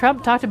 President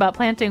Trump talked about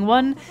planting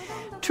 1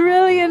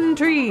 trillion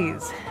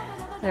trees.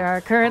 There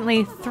are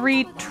currently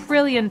 3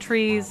 trillion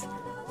trees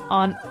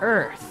on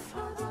Earth.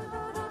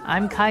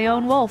 I'm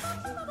Kyone Wolf.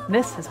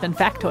 This has been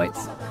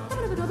Factoids.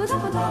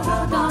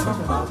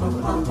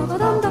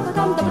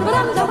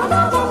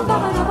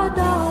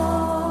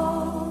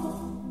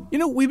 You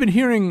know, we've been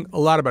hearing a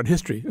lot about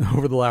history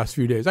over the last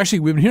few days.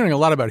 Actually, we've been hearing a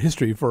lot about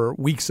history for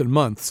weeks and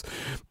months,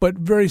 but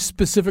very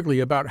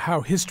specifically about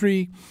how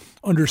history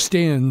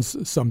understands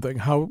something,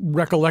 how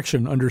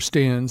recollection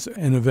understands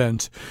an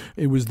event.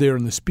 It was there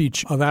in the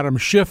speech of Adam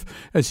Schiff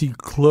as he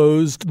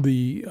closed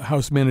the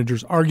House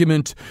manager's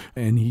argument,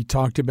 and he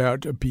talked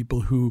about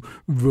people who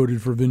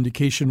voted for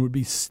vindication would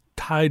be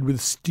tied with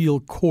steel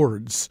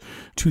cords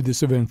to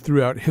this event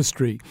throughout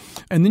history.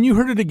 And then you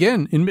heard it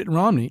again in Mitt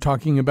Romney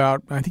talking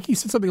about, I think he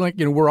said something like,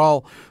 we're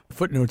all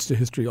footnotes to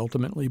history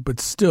ultimately, but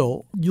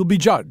still, you'll be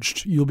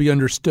judged, you'll be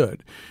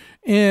understood.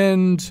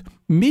 And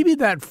maybe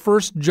that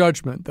first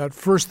judgment, that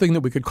first thing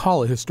that we could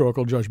call a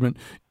historical judgment,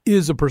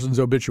 is a person's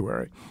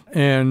obituary.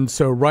 And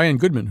so Ryan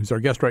Goodman, who's our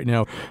guest right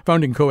now,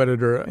 founding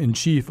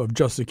co-editor-in-chief of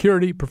Just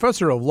Security,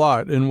 professor of law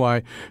at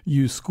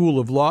NYU School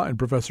of Law, and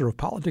professor of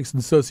politics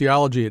and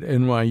sociology at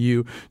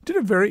NYU, did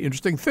a very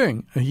interesting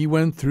thing. He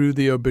went through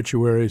the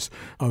obituaries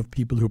of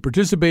people who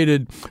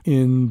participated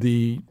in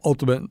the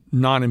ultimate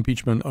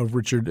non-impeachment of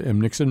Richard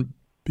M. Nixon,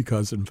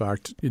 because, in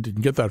fact, it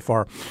didn't get that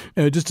far,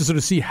 just to sort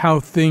of see how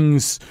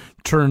things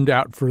turned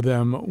out for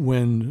them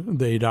when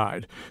they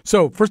died.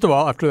 So, first of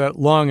all, after that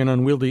long and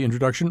unwieldy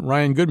introduction,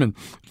 Ryan Goodman,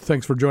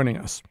 thanks for joining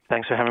us.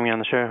 Thanks for having me on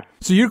the show.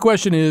 So your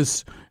question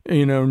is,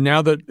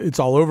 now that it's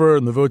all over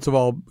and the votes have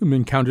all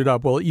been counted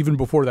up, well, even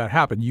before that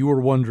happened, you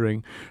were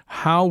wondering,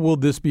 how will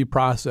this be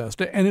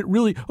processed? And it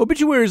really,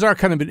 obituaries are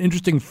kind of an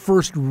interesting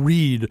first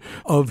read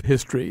of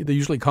history. They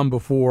usually come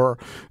before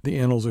the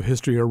annals of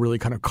history are really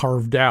kind of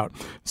carved out.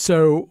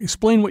 So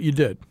explain what you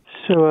did.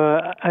 So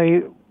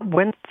I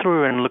went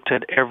through and looked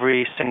at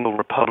every single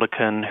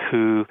Republican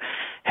who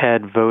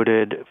had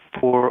voted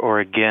for or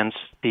against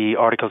the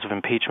articles of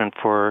impeachment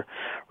for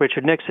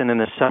Richard Nixon in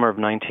the summer of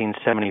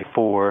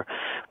 1974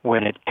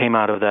 when it came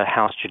out of the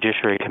House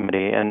Judiciary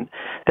Committee. And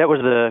that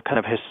was the kind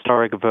of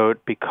historic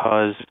vote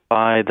because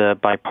by the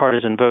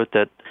bipartisan vote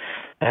that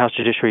the House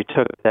Judiciary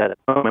took at that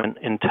moment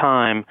in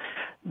time,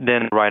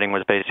 then the writing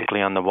was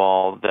basically on the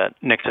wall that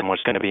Nixon was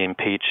going to be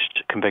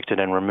impeached, convicted,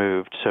 and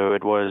removed. So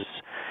it was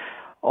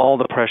all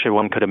the pressure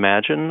one could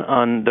imagine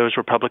on those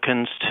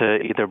Republicans to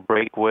either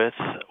break with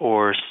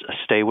or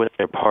stay with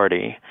their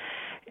party.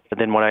 And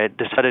then what I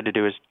decided to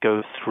do is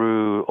go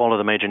through all of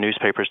the major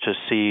newspapers to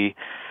see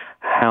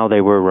how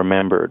they were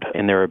remembered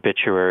in their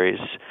obituaries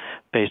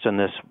based on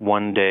this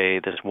one day,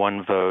 this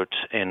one vote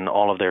in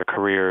all of their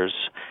careers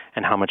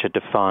and how much it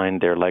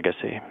defined their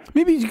legacy.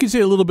 Maybe you could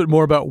say a little bit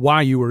more about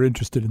why you were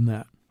interested in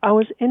that. I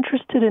was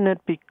interested in it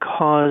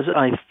because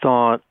I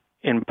thought,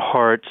 in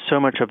part, so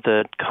much of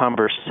the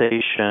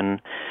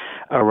conversation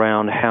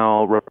around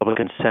how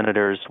Republican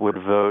senators would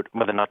vote,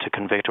 whether or not to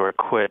convict or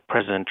acquit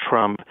President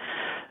Trump,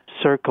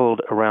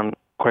 circled around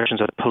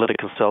questions of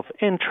political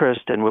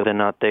self-interest and whether or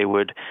not they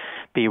would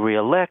be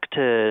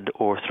reelected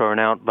or thrown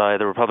out by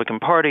the Republican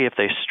Party if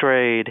they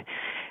strayed.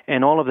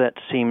 And all of that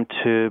seemed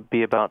to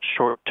be about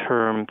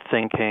short-term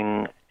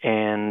thinking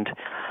and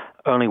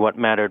only what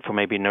mattered for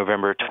maybe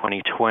November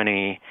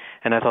 2020.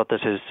 And I thought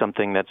this is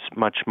something that's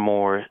much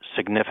more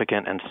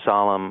significant and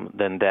solemn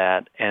than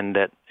that, and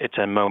that it's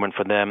a moment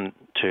for them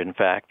to, in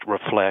fact,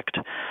 reflect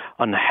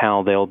on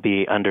how they'll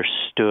be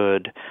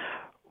understood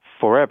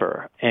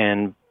forever.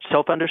 And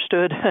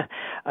self-understood,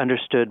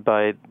 understood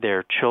by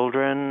their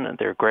children,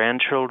 their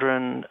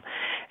grandchildren,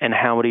 and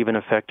how it even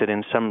affected,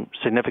 in some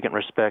significant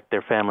respect,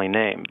 their family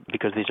name,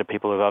 because these are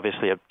people who have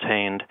obviously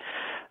obtained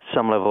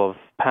some level of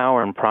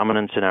power and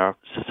prominence in our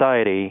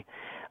society,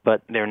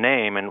 but their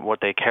name and what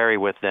they carry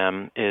with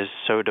them is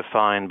so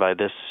defined by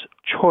this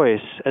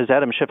choice, as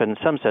Adam Schiff in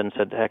some sense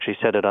had actually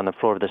said it on the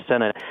floor of the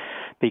Senate,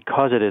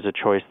 because it is a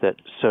choice that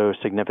so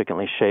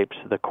significantly shapes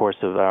the course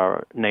of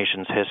our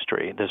nation's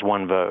history. There's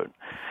one vote.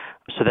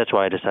 So that's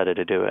why I decided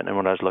to do it and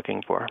what I was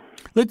looking for.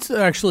 Let's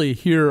actually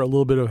hear a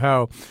little bit of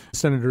how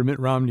Senator Mitt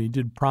Romney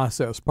did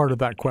process part of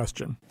that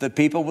question. The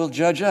people will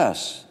judge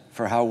us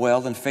for how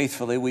well and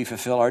faithfully we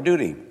fulfill our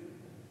duty.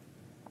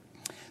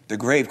 The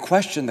grave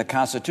question the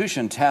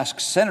Constitution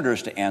tasks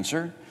senators to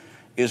answer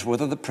is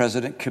whether the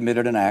president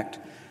committed an act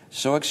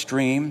so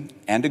extreme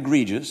and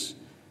egregious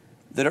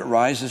that it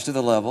rises to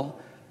the level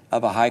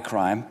of a high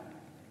crime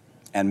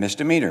and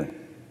misdemeanor.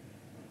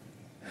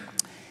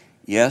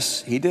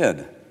 Yes, he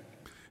did.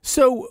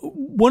 So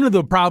one of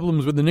the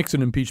problems with the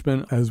Nixon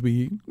impeachment, as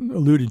we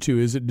alluded to,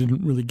 is it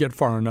didn't really get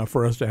far enough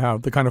for us to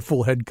have the kind of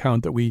full head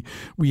count that we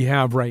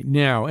have right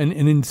now. And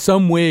in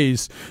some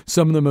ways,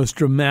 some of the most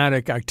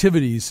dramatic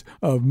activities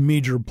of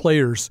major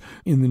players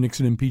in the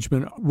Nixon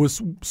impeachment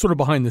was sort of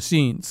behind the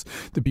scenes.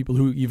 The people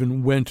who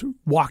even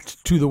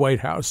walked to the White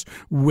House,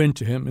 went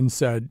to him and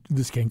said,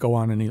 this can't go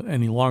on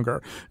any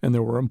longer. And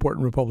there were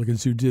important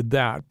Republicans who did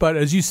that. But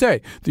as you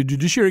say, the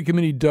Judiciary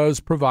Committee does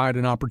provide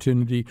an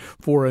opportunity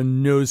for a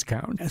nose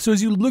count. So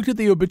as you looked at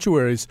the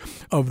obituaries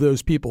of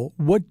those people,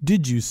 what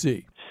did you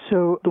see?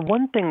 So the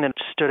one thing that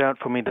stood out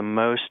for me the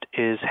most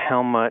is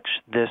how much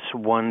this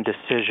one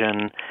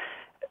decision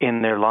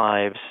in their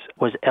lives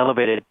was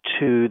elevated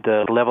to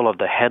the level of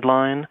the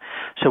headline.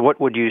 So what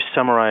would you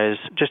summarize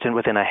just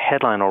within a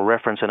headline or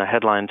reference in a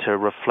headline to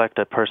reflect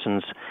a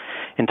person's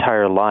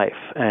entire life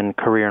and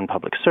career in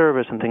public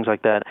service and things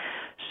like that?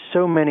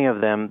 So many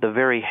of them, the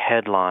very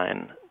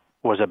headline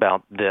was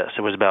about this.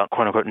 It was about,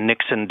 quote-unquote,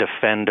 Nixon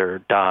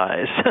defender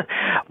dies.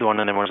 One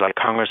of them was like,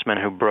 congressman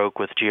who broke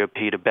with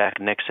GOP to back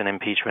Nixon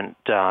impeachment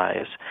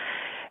dies.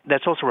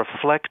 That's also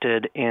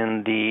reflected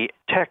in the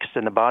text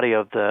and the body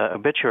of the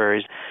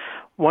obituaries.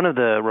 One of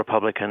the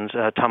Republicans,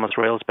 Thomas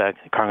Railsback,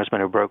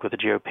 congressman who broke with the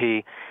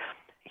GOP,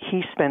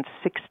 he spent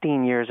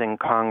 16 years in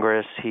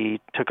Congress.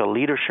 He took a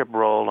leadership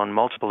role on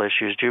multiple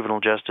issues, juvenile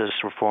justice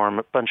reform,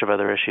 a bunch of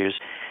other issues.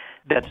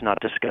 That's not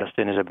discussed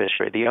in his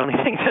obituary. The only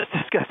thing that's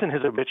discussed in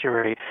his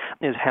obituary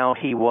is how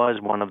he was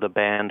one of the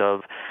band of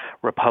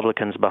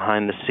Republicans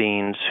behind the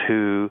scenes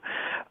who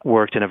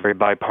worked in a very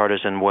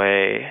bipartisan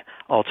way,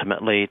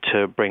 ultimately,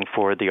 to bring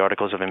forward the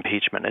articles of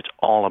impeachment. It's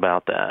all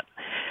about that.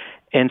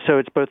 And so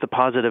it's both the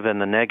positive and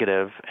the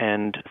negative,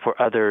 and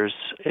for others,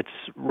 it's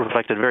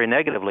reflected very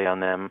negatively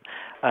on them,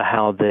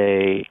 how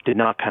they did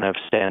not kind of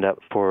stand up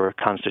for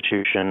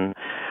Constitution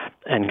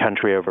and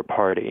country over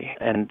party.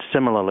 And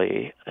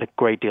similarly, a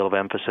great deal of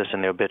emphasis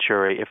in the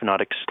obituary, if not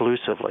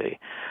exclusively,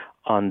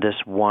 on this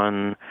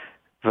one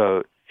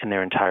vote in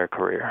their entire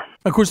career.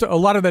 Of course, a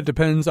lot of that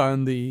depends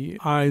on the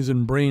eyes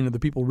and brain of the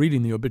people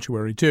reading the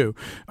obituary, too.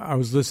 I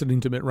was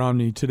listening to Mitt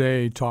Romney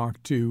today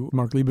talk to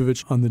Mark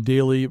Leibovich on the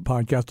Daily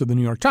podcast of the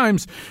New York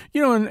Times,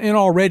 and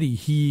already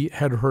he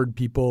had heard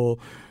people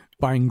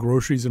buying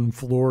groceries in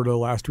Florida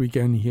last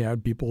weekend. He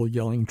had people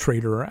yelling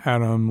traitor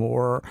at him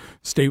or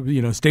stay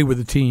with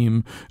the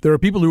team. There are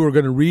people who are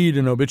going to read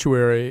an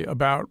obituary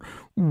about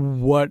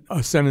what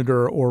a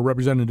senator or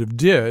representative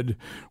did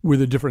with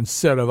a different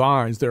set of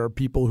eyes. There are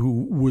people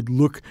who would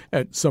look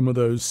at some of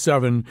the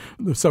seven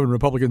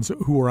Republicans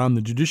who were on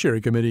the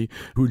Judiciary Committee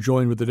who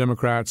joined with the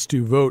Democrats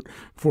to vote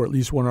for at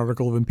least one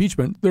article of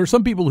impeachment. There are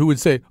some people who would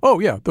say, oh,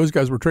 yeah, those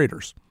guys were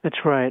traitors.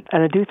 That's right.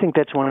 And I do think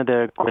that's one of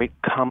the great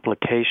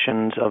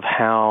complications of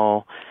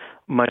how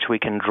much we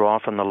can draw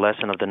from the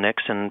lesson of the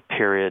Nixon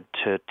period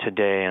to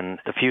today and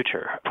the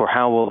future. For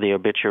how will the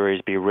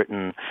obituaries be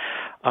written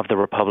of the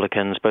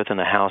Republicans, both in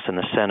the House and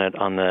the Senate,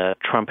 on the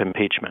Trump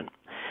impeachment?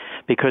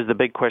 Because the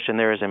big question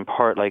there is in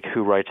part like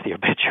who writes the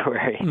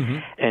obituary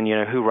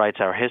and, who writes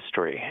our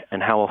history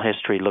and how will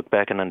history look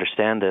back and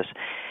understand this?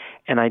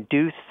 And I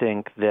do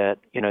think that,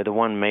 the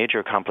one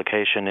major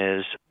complication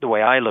is, the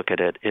way I look at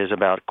it, is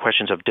about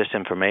questions of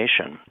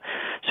disinformation.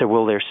 So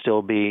will there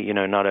still be,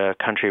 not a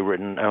country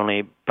written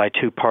only by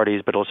two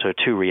parties, but also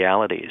two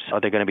realities? Are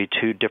there going to be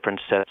two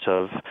different sets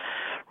of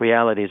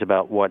realities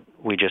about what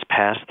we just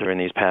passed through in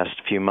these past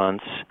few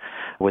months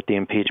with the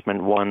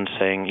impeachment? One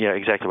saying,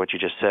 exactly what you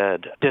just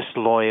said,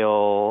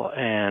 disloyal,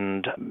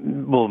 and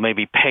will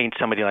maybe paint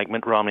somebody like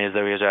Mitt Romney as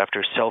though he is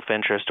after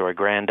self-interest or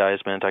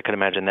aggrandizement. I could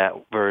imagine that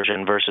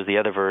version versus the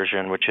other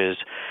version, which is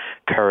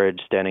courage,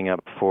 standing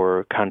up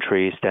for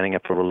country, standing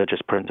up for religious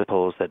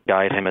principles that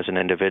guide him as an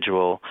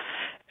individual,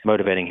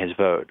 motivating his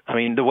vote. I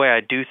mean, the way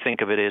I do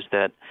think of it is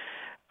that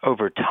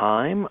over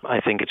time, I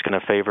think it's going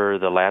to favor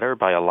the latter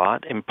by a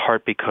lot, in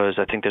part because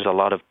I think there's a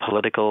lot of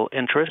political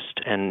interest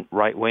and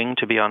right-wing,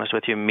 to be honest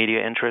with you,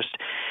 media interest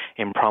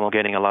in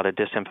promulgating a lot of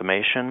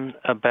disinformation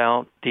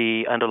about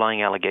the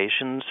underlying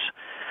allegations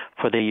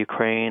for the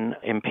Ukraine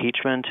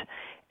impeachment.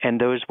 And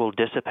those will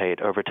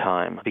dissipate over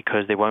time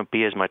because there won't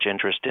be as much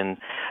interest in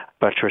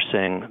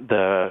buttressing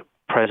the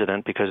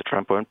president because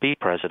Trump won't be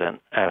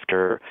president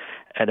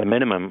at a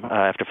minimum,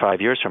 after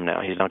 5 years from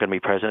now. He's not going to be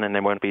president, and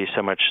there won't be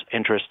so much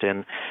interest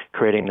in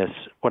creating this,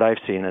 what I've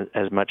seen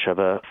as much of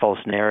a false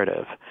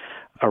narrative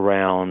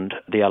around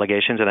the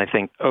allegations. And I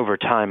think over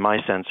time, my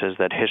sense is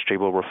that history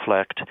will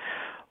reflect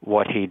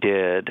what he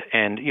did.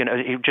 And,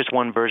 just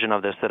one version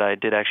of this that I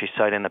did actually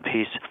cite in the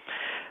piece,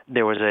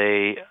 there was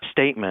a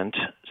statement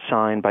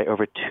signed by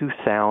over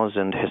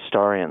 2,000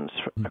 historians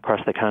across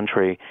the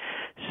country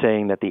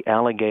saying that the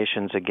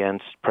allegations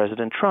against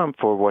President Trump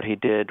for what he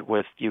did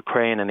with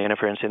Ukraine and the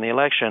interference in the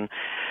election,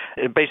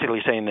 basically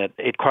saying that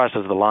it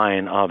crosses the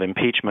line of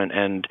impeachment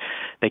and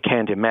they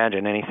can't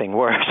imagine anything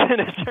worse in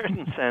a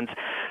certain sense.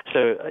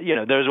 So,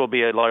 those will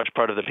be a large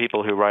part of the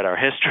people who write our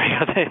history,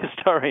 are the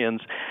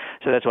historians.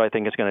 So that's why I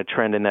think it's going to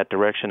trend in that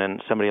direction.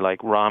 And somebody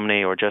like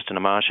Romney or Justin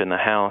Amash in the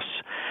House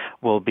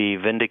will be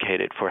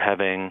vindicated for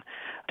having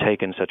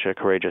taken such a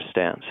courageous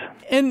stance.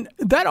 And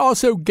that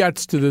also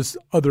gets to this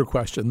other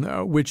question,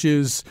 though, which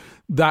is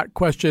that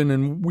question,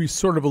 and we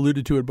sort of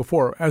alluded to it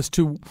before, as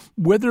to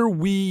whether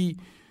we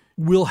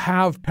will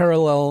have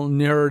parallel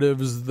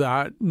narratives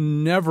that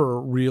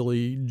never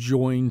really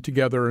join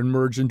together and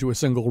merge into a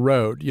single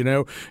road.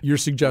 You're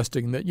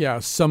suggesting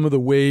that, some of the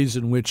ways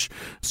in which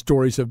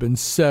stories have been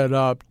set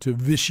up to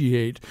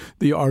vitiate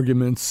the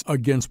arguments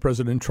against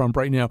President Trump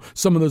right now,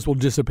 some of those will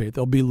dissipate.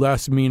 They'll be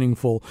less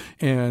meaningful,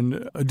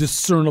 and a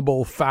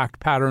discernible fact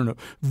pattern of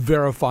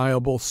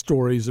verifiable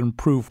stories and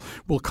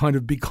proof will kind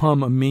of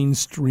become a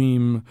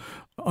mainstream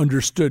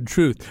understood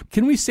truth.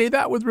 Can we say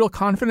that with real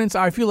confidence?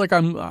 I feel like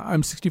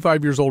I'm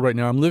 65 years old right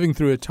now. I'm living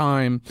through a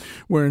time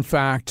where, in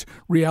fact,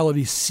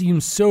 reality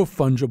seems so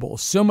fungible,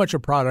 so much a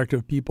product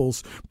of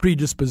people's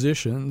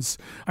predispositions.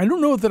 I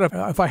don't know that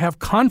if I have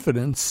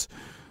confidence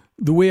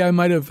the way I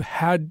might have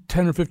had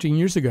 10 or 15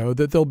 years ago,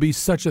 that there'll be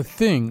such a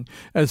thing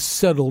as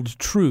settled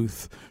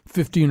truth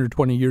 15 or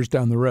 20 years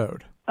down the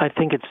road. I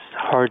think it's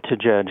hard to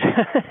judge.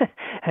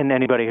 And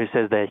anybody who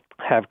says they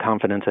have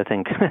confidence, I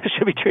think,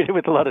 should be treated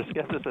with a lot of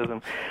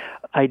skepticism.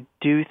 I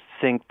do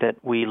think that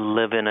we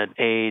live in an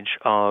age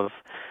of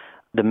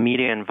the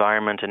media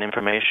environment and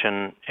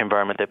information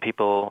environment that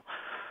people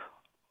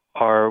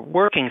are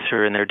working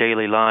through in their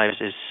daily lives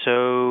is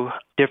so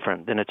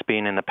different than it's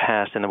been in the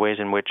past, in the ways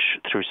in which,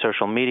 through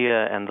social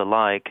media and the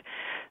like,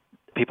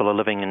 people are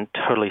living in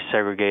totally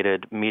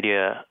segregated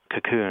media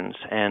cocoons.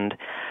 And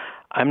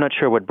I'm not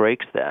sure what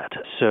breaks that.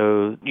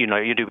 So,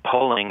 you do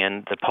polling,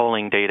 and the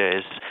polling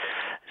data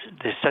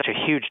there's such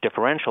a huge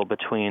differential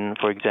between,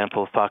 for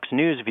example, Fox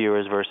News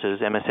viewers versus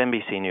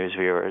MSNBC News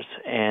viewers.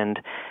 And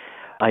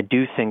I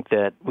do think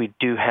that we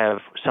do have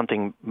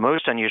something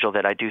most unusual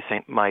that I do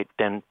think might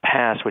then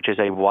pass, which is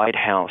a White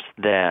House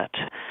that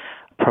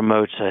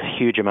promotes a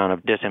huge amount of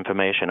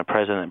disinformation, a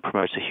president that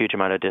promotes a huge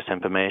amount of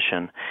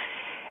disinformation.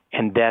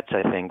 And that's,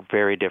 I think,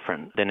 very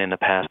different than in the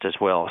past as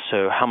well.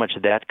 So how much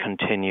that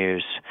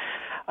continues,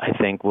 I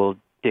think, will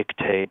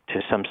dictate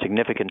to some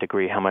significant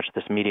degree how much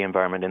this media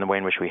environment, in the way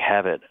in which we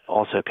have it,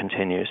 also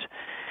continues.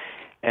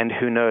 And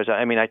who knows?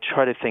 I mean, I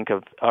try to think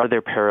of, are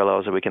there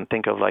parallels that we can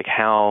think of, like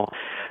how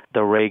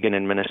the Reagan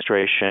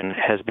administration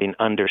has been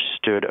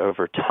understood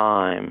over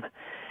time?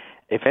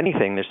 If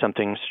anything, there's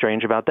something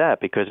strange about that,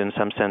 because in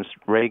some sense,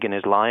 Reagan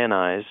is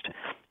lionized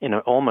in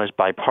an almost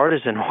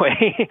bipartisan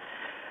way.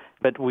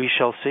 But we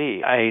shall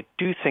see. I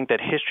do think that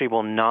history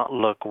will not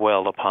look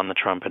well upon the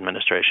Trump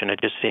administration. It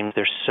just seems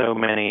there's so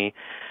many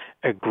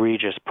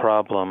egregious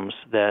problems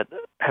that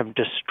have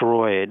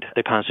destroyed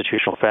the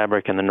constitutional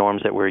fabric and the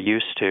norms that we're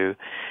used to.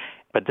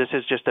 But this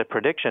is just a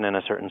prediction in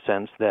a certain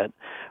sense that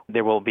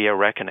there will be a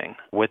reckoning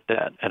with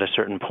that at a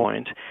certain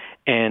point.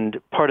 And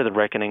part of the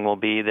reckoning will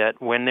be that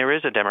when there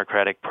is a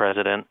Democratic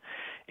president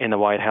in the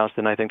White House,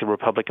 then I think the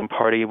Republican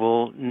Party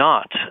will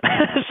not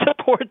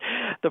support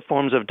the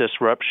forms of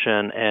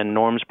disruption and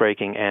norms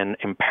breaking and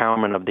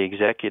empowerment of the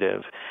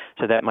executive.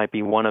 So that might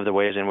be one of the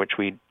ways in which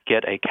we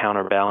get a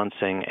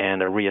counterbalancing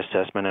and a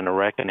reassessment and a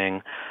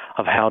reckoning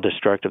of how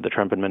destructive the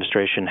Trump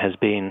administration has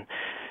been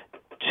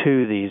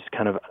to these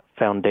kind of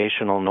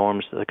foundational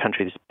norms that the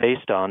country is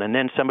based on. And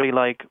then somebody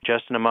like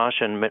Justin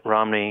Amash and Mitt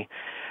Romney,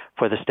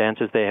 for the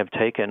stances they have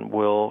taken,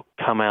 will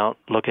come out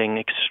looking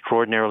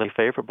extraordinarily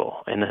favorable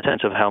in the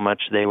sense of how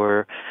much they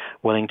were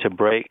willing to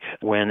break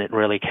when it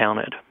really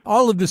counted.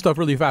 All of this stuff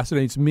really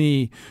fascinates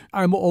me.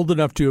 I'm old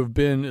enough to have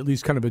been at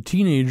least kind of a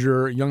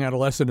teenager, young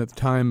adolescent at the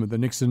time of the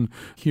Nixon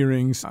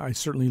hearings. I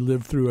certainly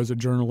lived through, as a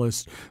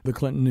journalist, the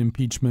Clinton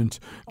impeachment.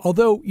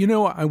 Although,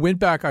 I went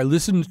back, I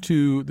listened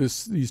to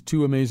these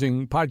two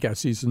amazing podcast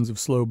seasons of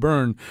Slow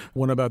Burn,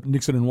 one about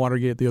Nixon and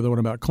Watergate, the other one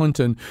about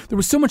Clinton. There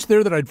was so much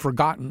there that I'd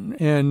forgotten.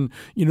 And,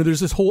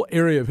 there's this whole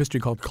area of history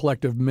called collective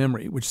collective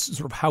memory, which is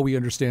sort of how we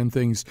understand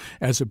things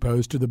as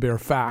opposed to the bare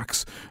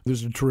facts.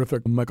 There's a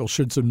terrific Michael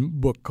Schudson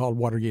book called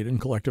Watergate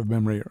and Collective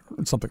Memory, or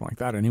something like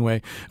that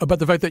anyway, about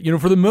the fact that,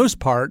 for the most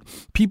part,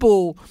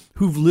 people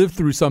who've lived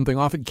through something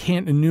often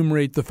can't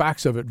enumerate the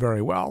facts of it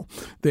very well.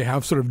 They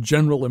have sort of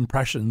general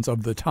impressions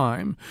of the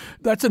time.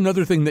 That's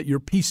another thing that your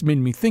piece made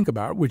me think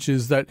about, which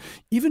is that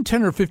even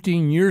 10 or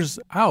 15 years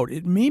out,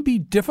 it may be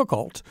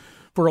difficult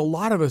for a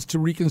lot of us to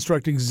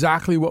reconstruct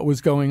exactly what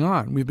was going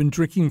on. We've been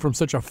drinking from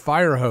such a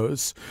fire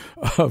hose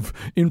of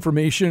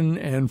information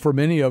and, for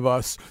many of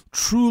us,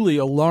 truly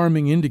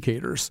alarming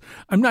indicators.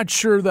 I'm not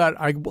sure that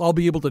I'll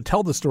be able to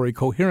tell the story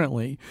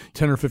coherently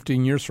 10 or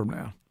 15 years from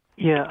now.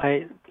 Yeah,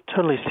 I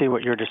totally see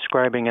what you're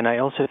describing, and I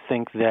also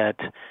think that,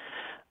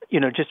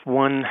 just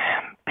one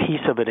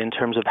piece of it in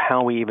terms of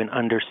how we even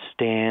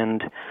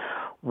understand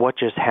what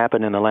just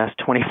happened in the last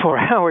 24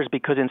 hours,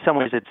 because in some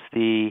ways it's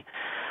the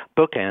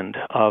bookend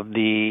of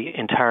the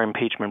entire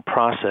impeachment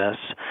process,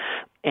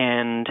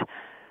 and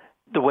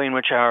the way in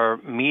which our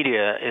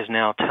media is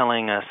now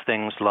telling us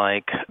things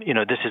like,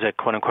 this is a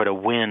quote-unquote a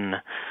win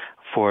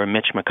for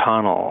Mitch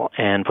McConnell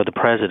and for the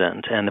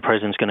president, and the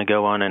president's going to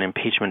go on an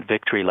impeachment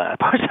victory lap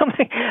or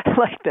something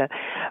like that.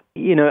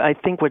 I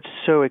think what's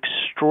so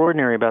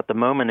extraordinary about the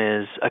moment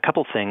is a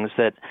couple things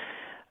that,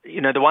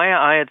 the way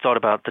I had thought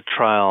about the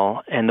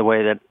trial and the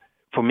way that,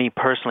 for me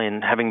personally,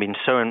 and having been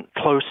so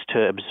close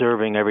to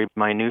observing every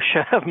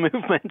minutia of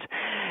movement,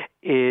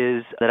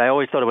 is that I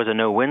always thought it was a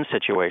no-win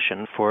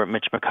situation for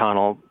Mitch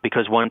McConnell,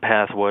 because one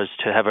path was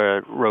to have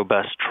a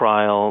robust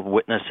trial,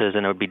 witnesses,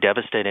 and it would be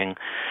devastating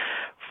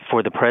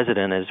for the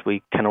president, as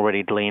we can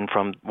already glean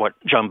from what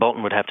John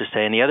Bolton would have to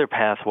say. And the other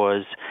path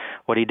was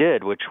what he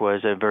did, which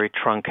was a very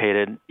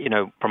truncated,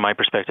 from my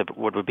perspective,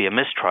 what would be a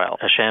mistrial,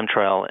 a sham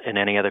trial in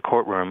any other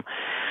courtroom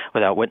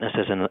without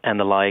witnesses and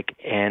the like.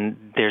 And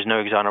there's no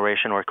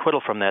exoneration or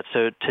acquittal from that.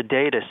 So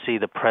today, to see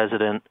the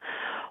president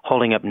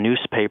holding up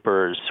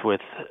newspapers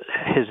with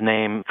his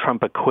name,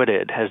 Trump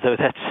Acquitted, as though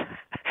that's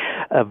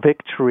a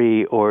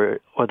victory or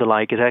the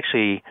like, is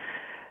actually,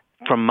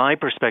 from my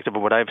perspective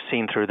of what I've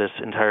seen through this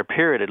entire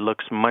period, it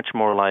looks much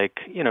more like,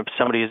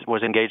 somebody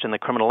was engaged in the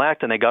criminal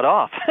act and they got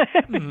off.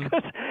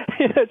 Because,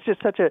 it's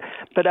just such a...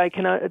 But I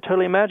can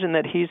totally imagine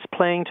that he's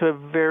playing to a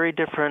very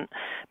different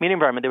media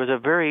environment. There was a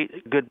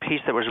very good piece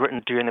that was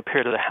written during the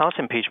period of the House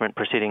impeachment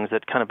proceedings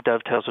that kind of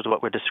dovetails with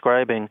what we're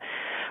describing,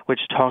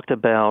 which talked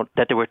about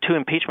that there were two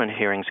impeachment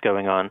hearings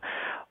going on.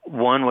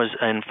 One was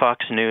in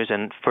Fox News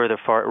and further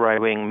far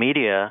right-wing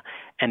media,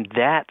 and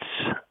that's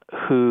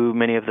who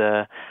many of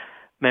the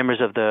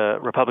members of the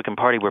Republican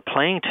Party were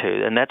playing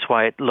to, and that's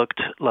why it looked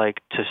like,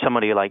 to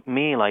somebody like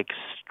me, like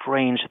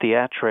strange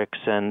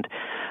theatrics and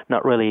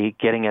not really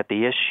getting at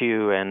the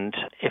issue, and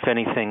if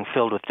anything,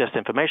 filled with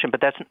disinformation.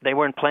 But they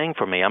weren't playing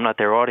for me. I'm not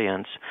their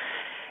audience.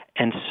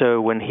 And so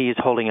when he's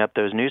holding up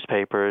those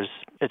newspapers,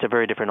 it's a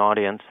very different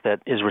audience that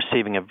is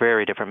receiving a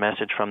very different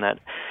message from that.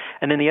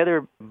 And then the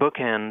other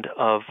bookend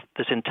of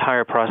this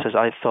entire process,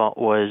 I thought,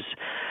 was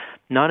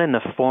not in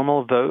the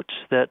formal votes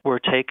that were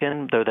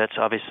taken, though that's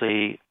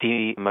obviously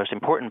the most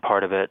important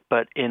part of it,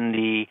 but in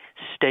the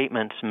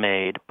statements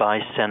made by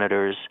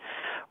senators,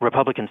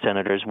 Republican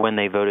senators, when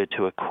they voted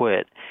to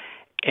acquit.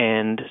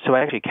 And so I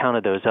actually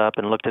counted those up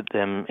and looked at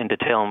them in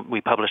detail. We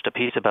published a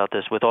piece about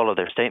this with all of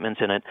their statements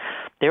in it.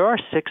 There are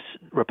 6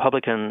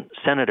 Republican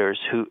senators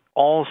who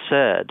all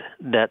said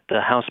that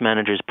the House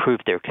managers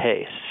proved their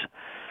case.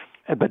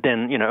 But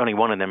then, only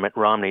one of them, Mitt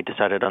Romney,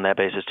 decided on that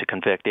basis to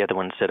convict. The other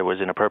one said it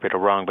was inappropriate or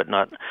wrong, but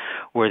not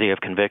worthy of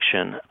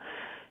conviction.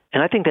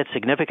 And I think that's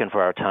significant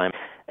for our time.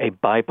 A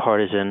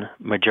bipartisan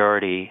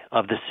majority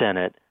of the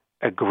Senate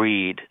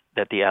agreed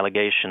that the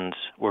allegations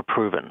were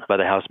proven by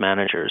the House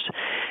managers.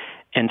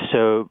 And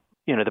so,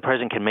 the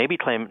president can maybe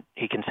claim,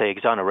 he can say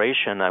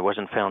exoneration. I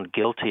wasn't found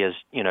guilty as,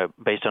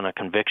 based on a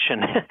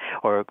conviction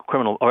or a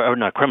criminal, or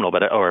not criminal,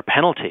 but or a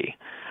penalty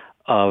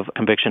of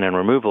conviction and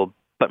removal.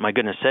 But my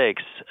goodness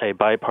sakes, a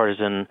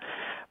bipartisan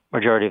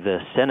majority of the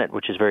Senate,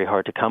 which is very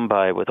hard to come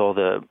by with all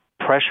the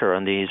pressure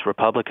on these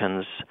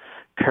Republicans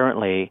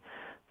currently,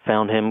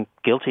 found him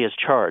guilty as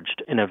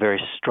charged in a very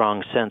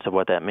strong sense of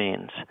what that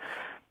means.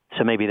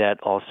 So maybe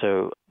that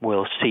also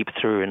will seep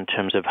through in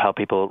terms of how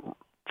people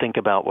think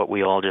about what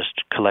we all just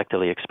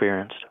collectively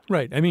experienced.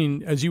 Right. I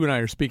mean, as you and I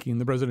are speaking,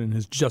 the president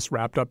has just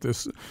wrapped up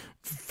this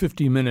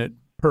 50-minute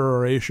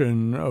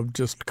peroration of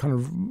just kind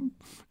of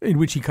in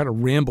which he kind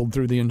of rambled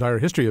through the entire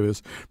history of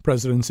his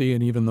presidency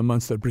and even the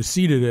months that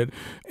preceded it.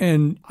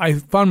 And I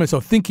found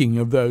myself thinking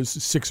of those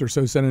 6 or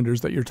so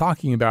senators that you're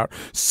talking about,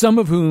 some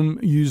of whom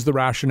use the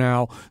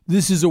rationale,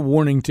 this is a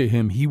warning to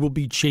him. He will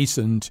be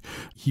chastened.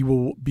 He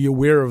will be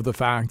aware of the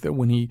fact that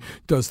when he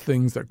does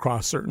things that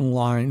cross certain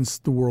lines,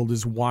 the world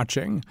is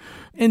watching.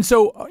 And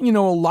so, a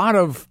lot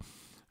of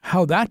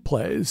how that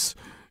plays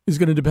is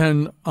going to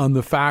depend on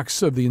the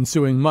facts of the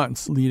ensuing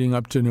months leading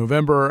up to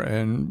November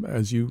and,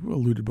 as you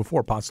alluded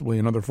before, possibly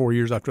another 4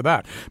 years after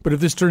that. But if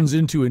this turns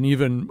into an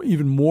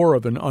even more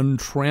of an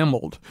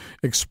untrammeled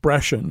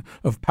expression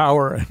of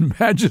power and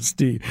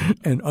majesty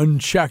and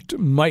unchecked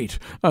might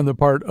on the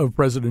part of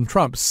President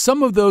Trump,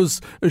 some of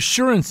those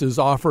assurances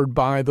offered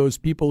by those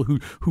people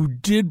who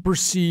did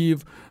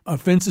perceive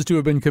offenses to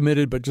have been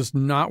committed but just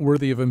not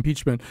worthy of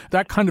impeachment,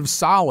 that kind of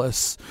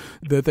solace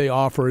that they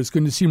offer is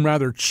going to seem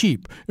rather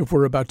cheap if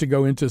we're about to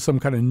go into some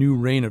kind of new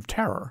reign of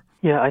terror.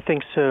 Yeah, I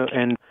think so.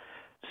 And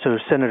so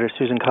Senator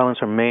Susan Collins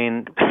from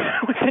Maine,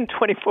 within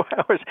 24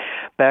 hours,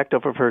 backed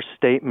up of her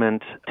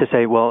statement to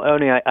say, well,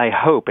 only I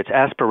hope, it's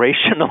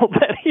aspirational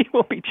that he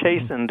will be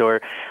chastened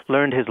or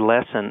learned his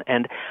lesson.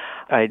 And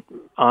I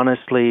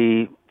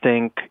honestly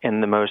think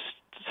in the most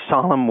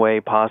solemn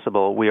way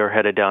possible, we are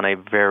headed down a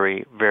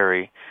very,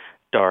 very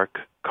dark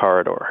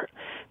corridor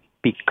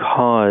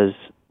because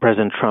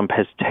President Trump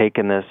has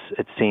taken this,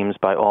 it seems,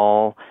 by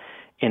all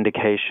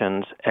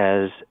indications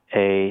as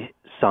a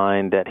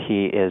sign that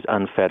he is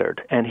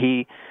unfettered. And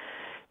he,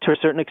 to a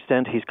certain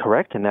extent, he's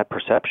correct in that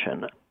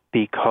perception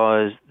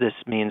because this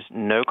means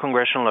no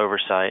congressional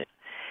oversight.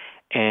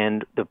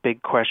 And the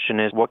big question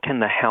is, what can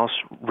the House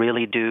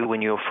really do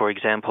when you, for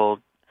example,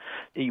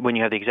 when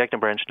you have the executive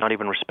branch not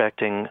even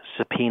respecting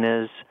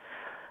subpoenas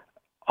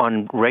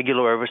on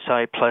regular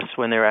oversight, plus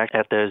when they're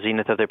at the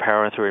zenith of their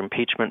power through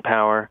impeachment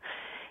power,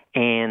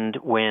 and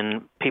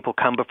when people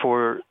come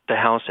before the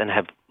House and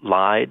have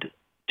lied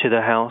to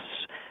the House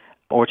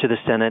or to the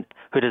Senate,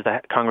 who does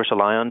the Congress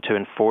rely on to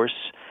enforce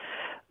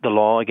the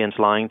law against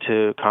lying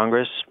to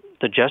Congress?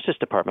 The Justice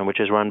Department, which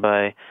is run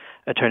by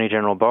Attorney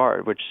General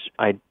Barr, which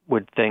I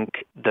would think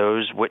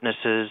those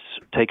witnesses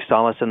take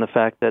solace in the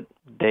fact that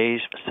they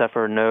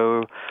suffer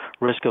no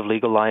risk of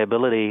legal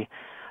liability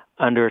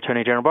under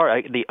Attorney General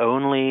Barr. The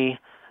only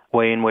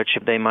way in which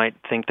they might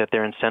think that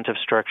their incentive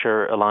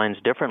structure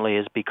aligns differently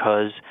is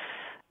because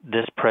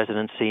this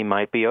presidency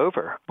might be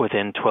over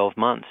within 12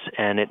 months,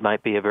 and it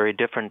might be a very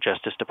different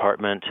Justice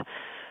Department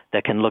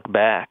that can look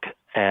back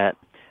at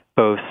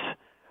both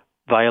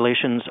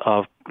violations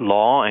of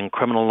law and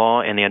criminal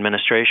law in the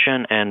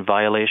administration and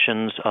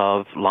violations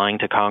of lying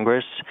to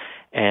Congress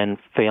and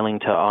failing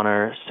to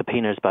honor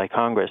subpoenas by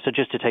Congress. So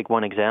just to take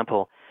one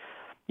example,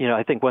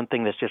 I think one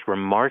thing that's just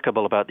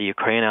remarkable about the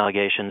Ukraine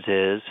allegations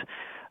is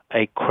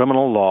a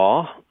criminal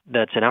law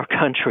that's in our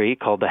country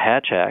called the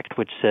Hatch Act,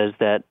 which says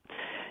that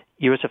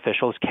U.S.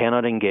 officials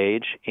cannot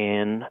engage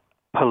in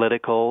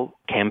political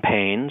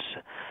campaigns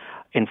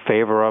in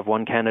favor of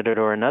one candidate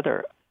or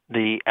another.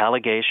 The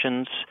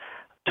allegations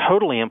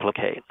totally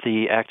implicate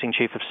the acting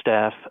chief of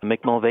staff,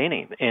 Mick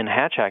Mulvaney. In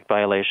Hatch Act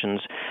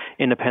violations,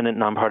 independent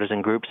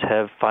nonpartisan groups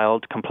have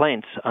filed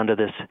complaints under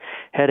this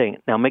heading.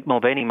 Now, Mick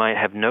Mulvaney might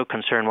have no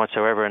concern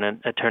whatsoever in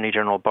an Attorney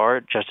General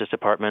Barr Justice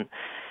Department,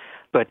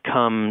 but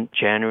come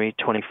January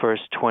 21st,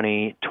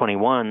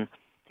 2021,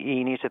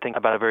 he needs to think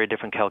about a very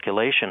different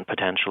calculation,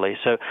 potentially.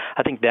 So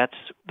I think that's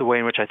the way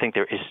in which I think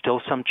there is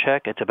still some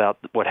check. It's about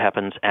what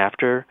happens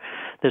after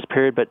this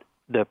period, but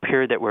the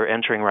period that we're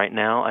entering right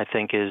now, I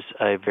think, is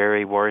a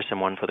very worrisome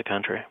one for the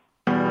country.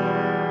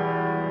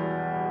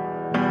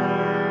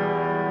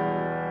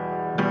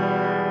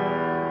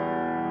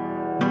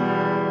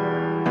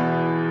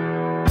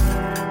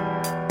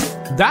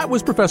 That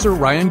was Professor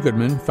Ryan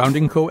Goodman,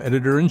 founding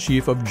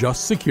co-editor-in-chief of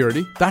Just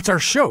Security. That's our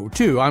show,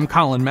 too. I'm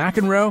Colin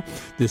McEnroe.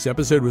 This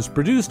episode was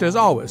produced, as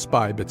always,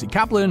 by Betsy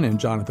Kaplan and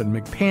Jonathan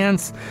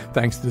McPants.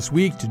 Thanks this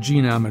week to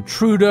Gina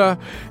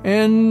Matruda.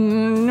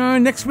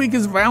 And next week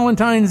is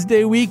Valentine's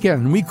Day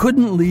weekend. We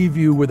couldn't leave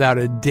you without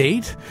a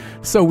date,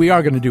 so we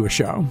are going to do a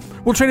show.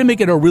 We'll try to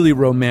make it a really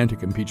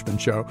romantic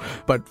impeachment show.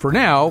 But for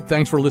now,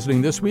 thanks for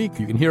listening this week.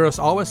 You can hear us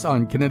always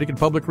on Connecticut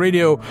Public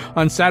Radio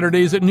on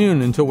Saturdays at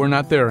noon until we're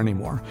not there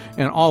anymore.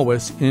 And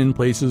always in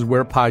places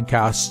where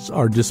podcasts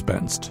are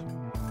dispensed.